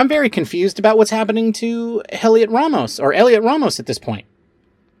work. I'm very confused about what's happening to Elliot Ramos at this point.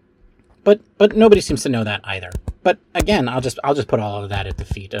 But nobody seems to know that either. But again, I'll just put all of that at the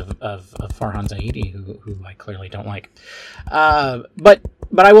feet of Farhan Zaidi, who I clearly don't like. But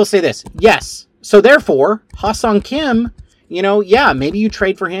I will say this. Yes. So therefore, Ha-Seong Kim yeah, maybe you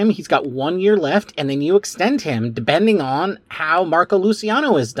trade for him. He's got 1 year left, and then you extend him depending on how Marco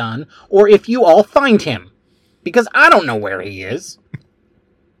Luciano has done, or if you all find him. Because I don't know where he is.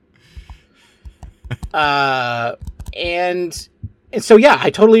 And so, yeah, I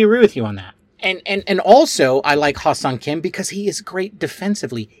totally agree with you on that. And also, I like Ha-Seong Kim because he is great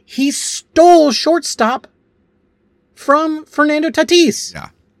defensively. He stole shortstop from Fernando Tatis. Yeah.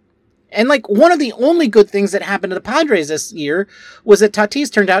 And, one of the only good things that happened to the Padres this year was that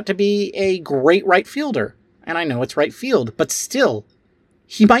Tatis turned out to be a great right fielder. And I know it's right field, but still,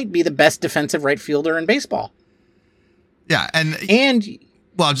 he might be the best defensive right fielder in baseball. Yeah, and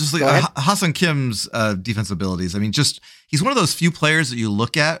well, just like Ha-Seong Kim's defensive abilities. I mean, he's one of those few players that you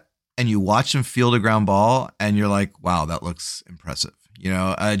look at and you watch him field a ground ball, and you're like, wow, that looks impressive.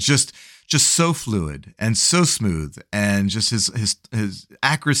 Just so fluid and so smooth, and just his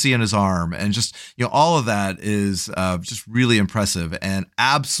accuracy in his arm, and just all of that is just really impressive, and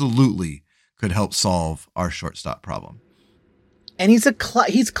absolutely could help solve our shortstop problem. And he's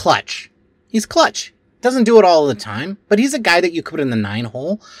clutch. He's clutch. Doesn't do it all the time, but he's a guy that you could put in the 9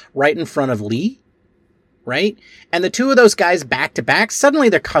 hole right in front of Lee, right? And the two of those guys back to back, suddenly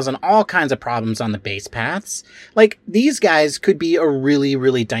they're causing all kinds of problems on the base paths. These guys could be a really,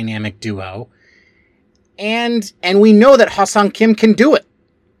 really dynamic duo. And we know that Ha-Seong Kim can do it.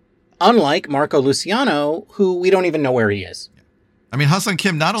 Unlike Marco Luciano, who we don't even know where he is. I mean, Ha-Seong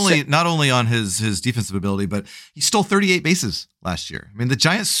Kim, not only on his defensive ability, but he stole 38 bases last year. I mean, the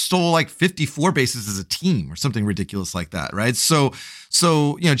Giants stole 54 bases as a team or something ridiculous like that, right? So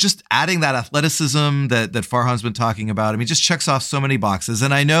just adding that athleticism that Farhan's been talking about, I mean, just checks off so many boxes.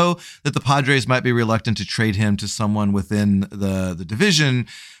 And I know that the Padres might be reluctant to trade him to someone within the division,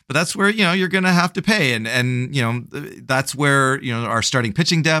 but that's where, you're going to have to pay. And that's where, our starting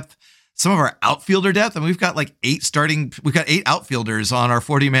pitching depth, some of our outfielder depth, and we've got 8 outfielders on our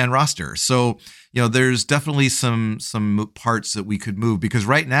 40-man roster. So, there's definitely some parts that we could move, because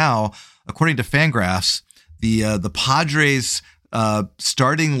right now, according to Fangraphs, the Padres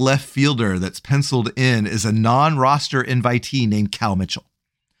starting left fielder that's penciled in is a non-roster invitee named Cal Mitchell.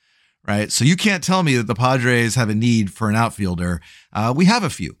 Right. So you can't tell me that the Padres have a need for an outfielder. We have a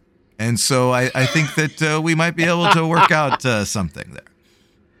few. And so I think that we might be able to work out something there.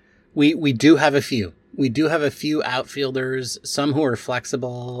 We do have a few. We do have a few outfielders, some who are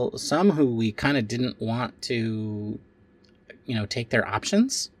flexible, some who we kind of didn't want to, take their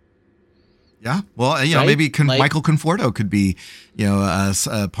options. Yeah. Well, right? Maybe Michael Conforto could be,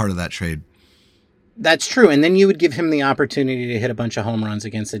 a part of that trade. That's true. And then you would give him the opportunity to hit a bunch of home runs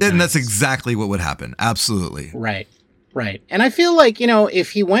against the Giants. And that's exactly what would happen. Absolutely. Right. And I feel like,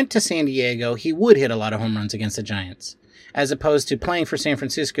 if he went to San Diego, he would hit a lot of home runs against the Giants, as opposed to playing for San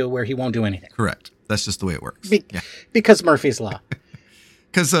Francisco where he won't do anything. Correct. That's just the way it works. Because Murphy's Law.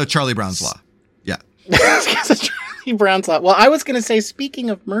 Because Charlie Brown's Law. Yeah. Because of Charlie Brown's Law. Well, I was going to say, speaking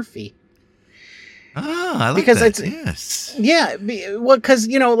of Murphy. I like that. Yes. Yeah. Well, because,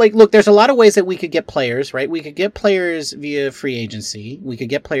 look, there's a lot of ways that we could get players, right? We could get players via free agency. We could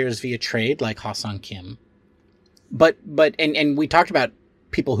get players via trade, like Ha-Seong Kim. But we talked about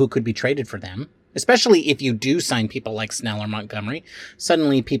people who could be traded for them. Especially if you do sign people like Snell or Montgomery,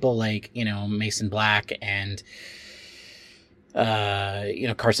 suddenly people like, Mason Black and,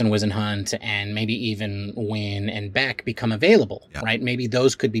 Carson Wisenhunt and maybe even Wynn and Beck become available, right? Maybe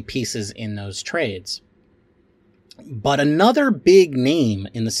those could be pieces in those trades. But another big name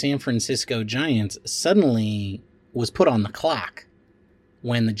in the San Francisco Giants suddenly was put on the clock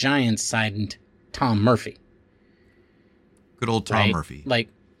when the Giants signed Tom Murphy. Good old Tom Murphy.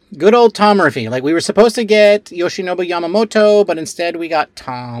 Good old Tom Murphy. We were supposed to get Yoshinobu Yamamoto, but instead we got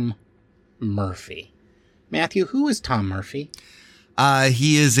Tom Murphy. Matthew, who is Tom Murphy?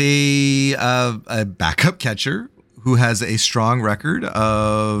 He is a backup catcher who has a strong record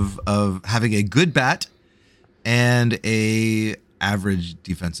of having a good bat and a average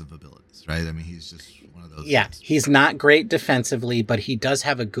defensive abilities, right? I mean, he's just one of those. Yeah, he's not great defensively, but he does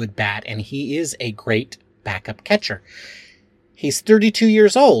have a good bat, and he is a great backup catcher. He's 32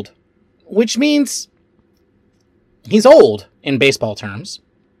 years old, which means he's old in baseball terms.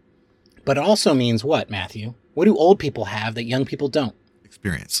 But it also means what, Matthew? What do old people have that young people don't?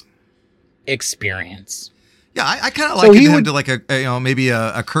 Experience. Yeah, I kind of like him to maybe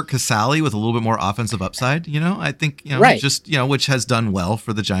a Kirk Casale with a little bit more offensive upside. I think right. Just which has done well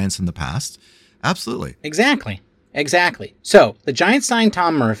for the Giants in the past. Absolutely. Exactly. So the Giants signed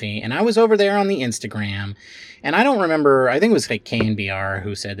Tom Murphy, and I was over there on the Instagram. And I don't remember, I think it was KNBR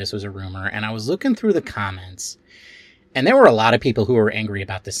who said this was a rumor, and I was looking through the comments, And there were a lot of people who were angry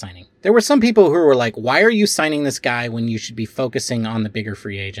about this signing. There were some people who were like, why are you signing this guy when you should be focusing on the bigger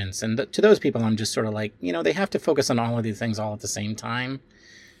free agents? And to those people, I'm just sort of like, they have to focus on all of these things all at the same time.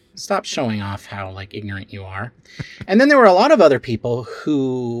 Stop showing off how, like, ignorant you are. And then there were a lot of other people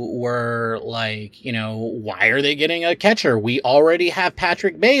who were like, why are they getting a catcher? We already have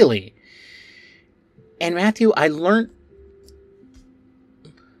Patrick Bailey. And Matthew, I learned...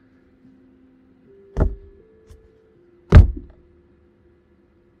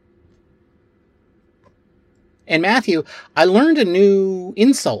 And Matthew, I learned a new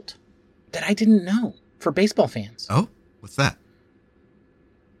insult that I didn't know for baseball fans. Oh, what's that?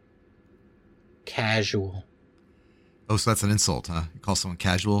 Casual. Oh, so that's an insult, huh? You call someone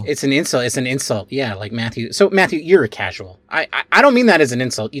casual? It's an insult. It's an insult. Yeah, like Matthew. So Matthew, you're a casual. I don't mean that as an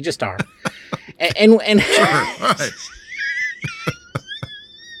insult. You just are. and Sure. All right.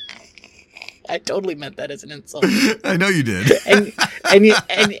 I totally meant that as an insult. I know you did.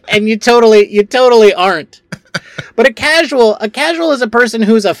 and you totally aren't. But a casual is a person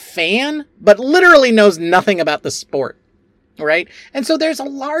who's a fan, but literally knows nothing about the sport, right? And so there's a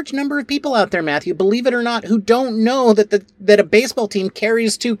large number of people out there, Matthew, believe it or not, who don't know that a baseball team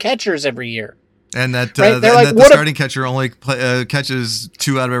carries 2 catchers every year. And that, right? that the starting catcher only catches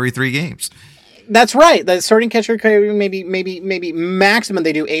 2 out of every 3 games. That's right. The starting catcher, maybe maximum,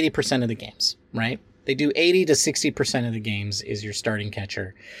 they do 80% of the games, right? They do 80 to 60% of the games is your starting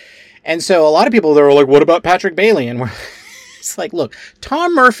catcher. And so a lot of people, they're like, what about Patrick Bailey? And it's like, look,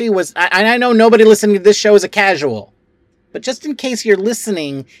 Tom Murphy was, I know nobody listening to this show is a casual, but just in case you're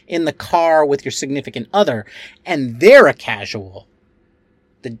listening in the car with your significant other and they're a casual,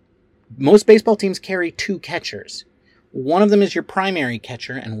 most baseball teams carry 2 catchers. One of them is your primary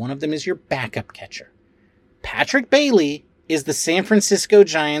catcher and one of them is your backup catcher. Patrick Bailey is the San Francisco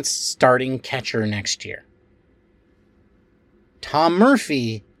Giants starting catcher next year. Tom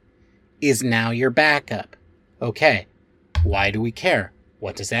Murphy is now your backup. Okay, why do we care?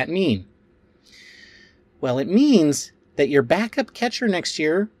 What does that mean? Well, it means that your backup catcher next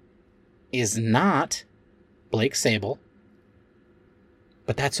year is not Blake Sable.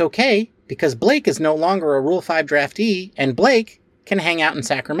 But that's okay, because Blake is no longer a Rule 5 draftee, and Blake can hang out in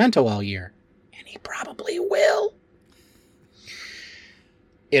Sacramento all year. And he probably will.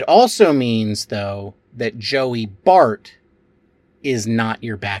 It also means, though, that Joey Bart is not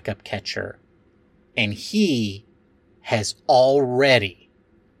your backup catcher. And he has already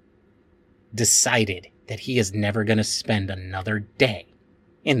decided that he is never going to spend another day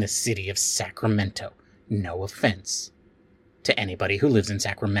in the city of Sacramento. No offense to anybody who lives in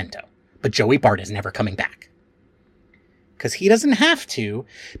Sacramento. But Joey Bart is never coming back. Because he doesn't have to,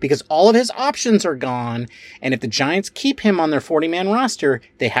 because all of his options are gone, and if the Giants keep him on their 40-man roster,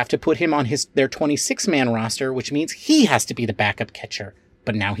 they have to put him on their 26-man roster, which means he has to be the backup catcher.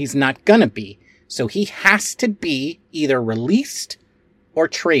 But now he's not gonna be, so he has to be either released or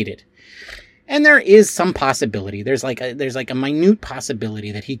traded. And there is some possibility, there's like a minute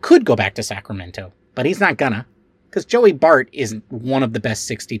possibility that he could go back to Sacramento, but he's not gonna, because Joey Bart is one of the best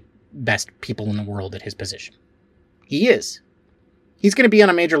 60 best people in the world at his position. He is. He's going to be on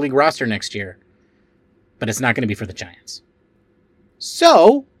a major league roster next year, but it's not going to be for the Giants.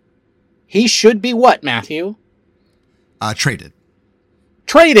 So, he should be what, Matthew? Traded.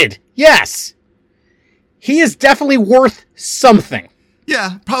 Traded, yes. He is definitely worth something.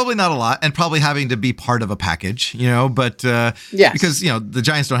 Yeah, probably not a lot, and probably having to be part of a package, but yes. Because, the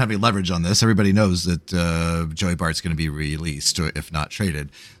Giants don't have any leverage on this. Everybody knows that Joey Bart's going to be released, if not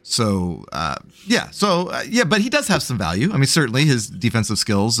traded. So, but he does have some value. I mean, certainly his defensive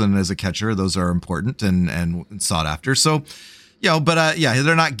skills and as a catcher, those are important and sought after. So,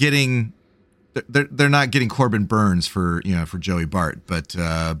 they're not getting... They're not getting Corbin Burns for Joey Bart, but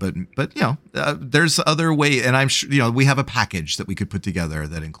there's other way, and I'm sure we have a package that we could put together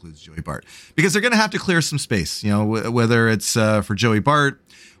that includes Joey Bart, because they're going to have to clear some space, whether it's for Joey Bart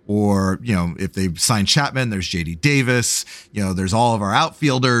or if they sign Chapman, there's JD Davis, there's all of our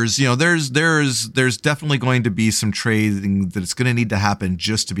outfielders, there's definitely going to be some trading that's going to need to happen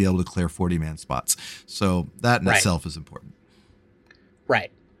just to be able to clear 40-man spots. So that in itself is important.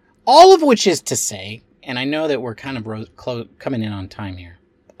 Right. All of which is to say, and I know that we're kind of coming in on time here,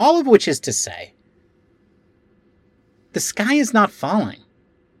 all of which is to say, the sky is not falling.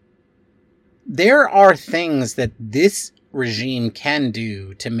 There are things that this regime can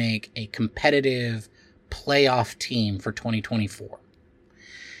do to make a competitive playoff team for 2024.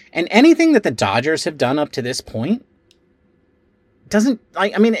 And anything that the Dodgers have done up to this point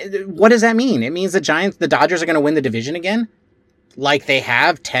what does that mean? It means the Dodgers are going to win the division again? Like they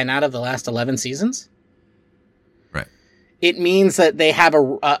have 10 out of the last 11 seasons? Right. It means that they have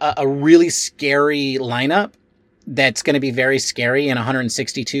a really scary lineup that's going to be very scary in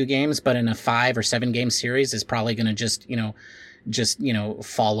 162 games, but in a 5 or 7 game series is probably going to just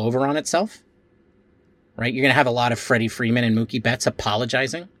fall over on itself. Right? You're going to have a lot of Freddie Freeman and Mookie Betts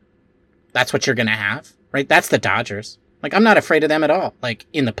apologizing. That's what you're going to have, right? That's the Dodgers. Like, I'm not afraid of them at all. Like,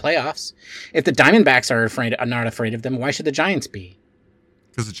 in the playoffs, if the Diamondbacks are not afraid of them, why should the Giants be?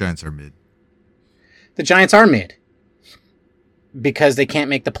 Because the Giants are mid. The Giants are mid because they can't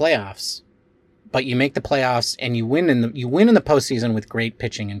make the playoffs. But you make the playoffs and you win in the postseason with great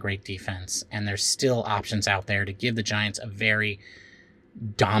pitching and great defense. And there's still options out there to give the Giants a very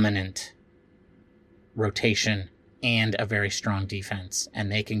dominant rotation and a very strong defense, and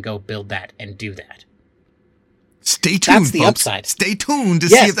they can go build that and do that. Stay tuned, That's the folks. upside. Stay tuned to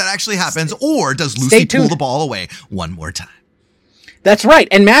see if that actually happens, or does Lucy pull the ball away one more time? That's right,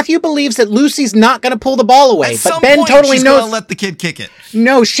 and Matthew believes that Lucy's not going to pull the ball away, but Ben totally she's knows. Gonna let the kid kick it.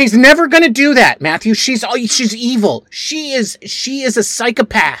 No, she's never going to do that, Matthew. She's evil. She is a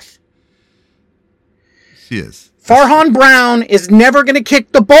psychopath. She is. Farhan Brown is never going to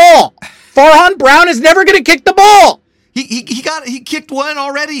kick the ball. Farhan Brown is never going to kick the ball. He kicked one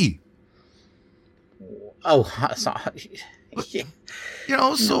already. Oh, sorry. I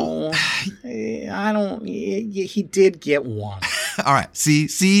don't. He did get one. All right. See,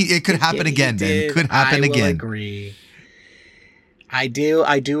 it could happen again. Then it could happen again. I agree. I do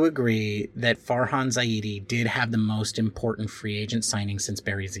agree that Farhan Zaidi did have the most important free agent signing since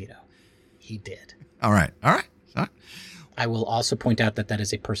Barry Zito. He did. All right. I will also point out that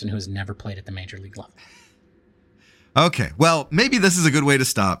is a person who has never played at the major league level. Okay, well, maybe this is a good way to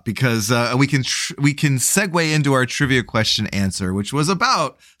stop because we can segue into our trivia question answer, which was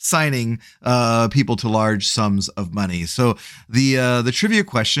about signing people to large sums of money. So the trivia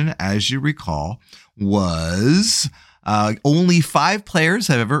question, as you recall, was only 5 players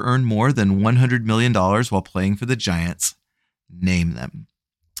have ever earned more than $100 million while playing for the Giants. Name them.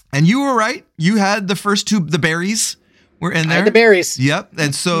 And you were right. You had the first 2, the Berries. We're in there. I had the Berries. Yep.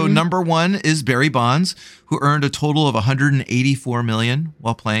 And so number 1 is Barry Bonds, who earned a total of $184 million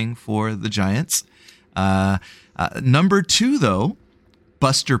while playing for the Giants. Number 2, though,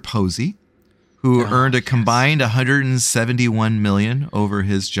 Buster Posey, who earned a combined $171 million over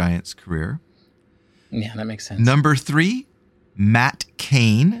his Giants career. Yeah, that makes sense. Number 3, Matt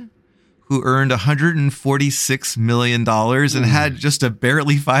Cain, who earned $146 million and had just a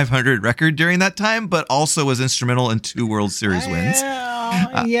barely .500 record during that time, but also was instrumental in 2 World Series wins.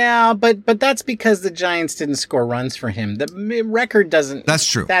 Yeah, but that's because the Giants didn't score runs for him. The record doesn't. That's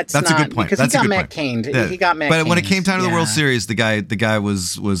true. That's not, a good point. Because that's he got a good Matt point. Cain. Yeah. He got Matt But when it Cain's, came time to the World Series, the guy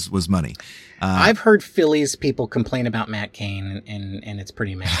was money. I've heard Phillies people complain about Matt Cain, and it's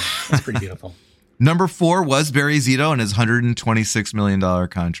pretty amazing. It's pretty beautiful. Number 4 was Barry Zito and his $126 million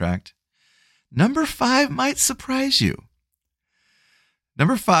contract. Number 5 might surprise you.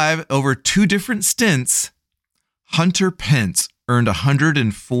 Number 5, over 2 different stints, Hunter Pence earned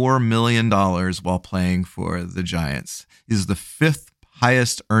 $104 million while playing for the Giants. He's the 5th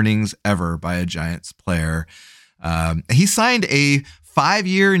highest earnings ever by a Giants player. He signed a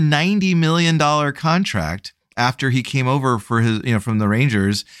 5-year, $90 million contract after he came over for his, from the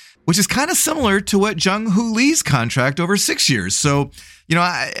Rangers, which is kind of similar to what Jung-Hoo Lee's contract over 6 years. So,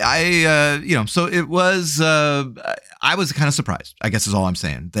 so it was, I was kind of surprised, I guess is all I'm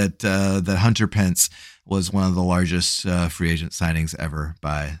saying, that Hunter Pence was one of the largest free agent signings ever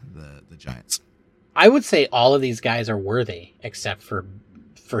by the Giants. I would say all of these guys are worthy except for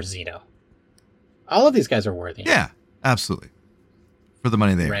Zito. All of these guys are worthy. Yeah, absolutely. For the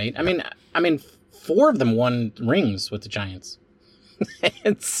money they right. I mean, 4 of them won rings with the Giants.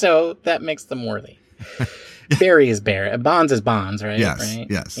 And so that makes them worthy. Barry is Barry. Bonds is Bonds, right? Yes. Right?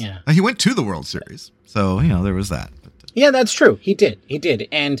 Yes. Yeah. He went to the World Series. So, there was that. Yeah, that's true. He did.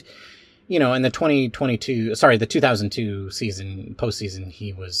 And, in the 2002 season, postseason,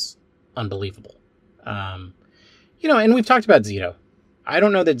 he was unbelievable. And we've talked about Zito. I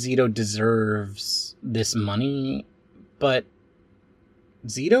don't know that Zito deserves this money, but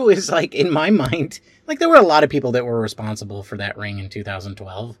Zito is in my mind, there were a lot of people that were responsible for that ring in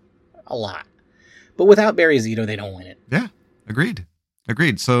 2012. A lot. But without Barry Zito, they don't win it. Yeah, agreed.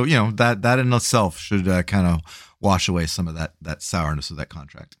 So, that in itself should kind of wash away some of that sourness of that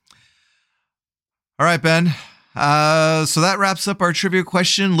contract. All right, Ben. So that wraps up our trivia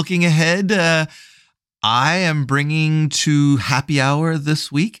question. Looking ahead, I am bringing to happy hour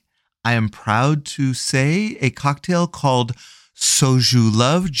this week, I am proud to say, a cocktail called Soju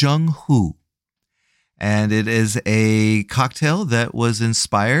Love Jung-Hoo. And it is a cocktail that was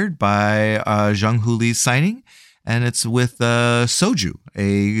inspired by Jung-Hoo Lee's signing and it's with soju,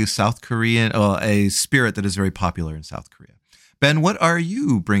 a South Korean, a spirit that is very popular in South Korea. Ben, what are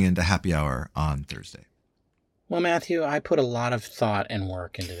you bringing to happy hour on Thursday? Well, Matthew, I put a lot of thought and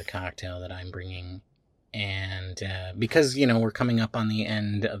work into the cocktail that I'm bringing. And because, we're coming up on the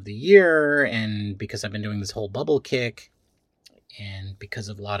end of the year, and because I've been doing this whole bubble kick, and because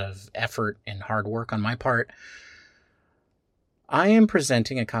of a lot of effort and hard work on my part, I am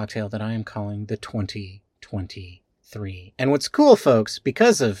presenting a cocktail that I am calling the 2023. And what's cool, folks,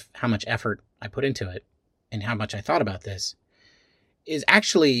 because of how much effort I put into it and how much I thought about this, is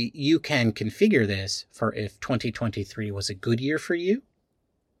actually you can configure this for if 2023 was a good year for you,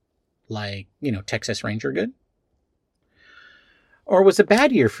 like, Texas Ranger good, or was a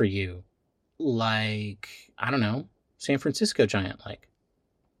bad year for you, like, I don't know, San Francisco Giant like,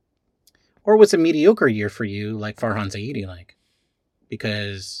 or was a mediocre year for you, like Farhan Zaidi like,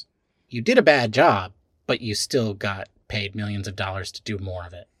 because you did a bad job, but you still got paid millions of dollars to do more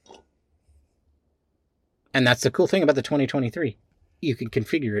of it. And that's the cool thing about the 2023. You can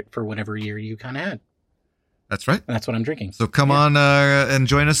configure it for whatever year you kind of had. That's right. And that's what I'm drinking. So come on and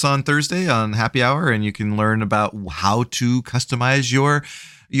join us on Thursday on Happy Hour, and you can learn about how to customize your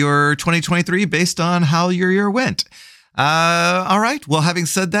 2023 based on how your year went. All right. Well, having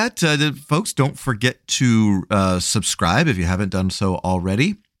said that, folks, don't forget to subscribe if you haven't done so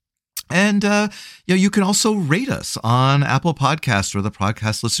already. And, you can also rate us on Apple Podcasts or the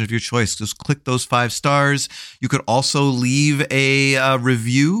podcast listener of your choice. Just click those 5 stars. You could also leave a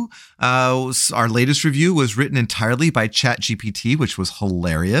review. Our latest review was written entirely by ChatGPT, which was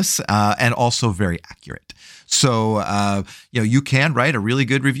hilarious and also very accurate. So, you can write a really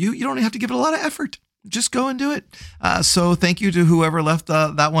good review. You don't have to give it a lot of effort. Just go and do it. So thank you to whoever left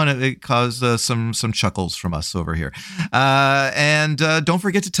that one. It caused some chuckles from us over here. And don't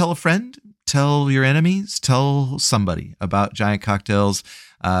forget to tell a friend, tell your enemies, tell somebody about Giant Cocktails.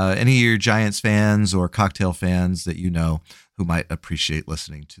 Any of your Giants fans or cocktail fans that you know who might appreciate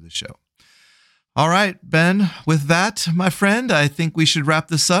listening to the show. All right, Ben, with that, my friend, I think we should wrap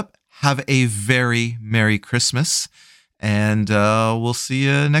this up. Have a very Merry Christmas, and we'll see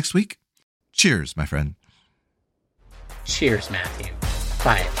you next week. Cheers, my friend. Cheers, Matthew.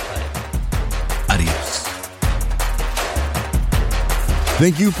 Bye, everybody. Adios.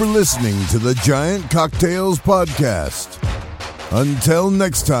 Thank you for listening to the Giant Cocktails Podcast. Until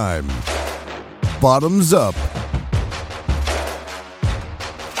next time, bottoms up.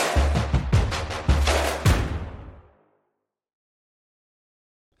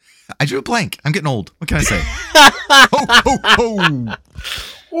 I drew a blank. I'm getting old. What can I say? Ho, ho, ho.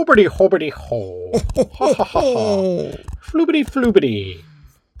 Hobbity hobbity ho. Ha ha ha. Floobity floobity.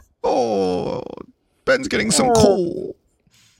 Oh, Ben's getting some coal.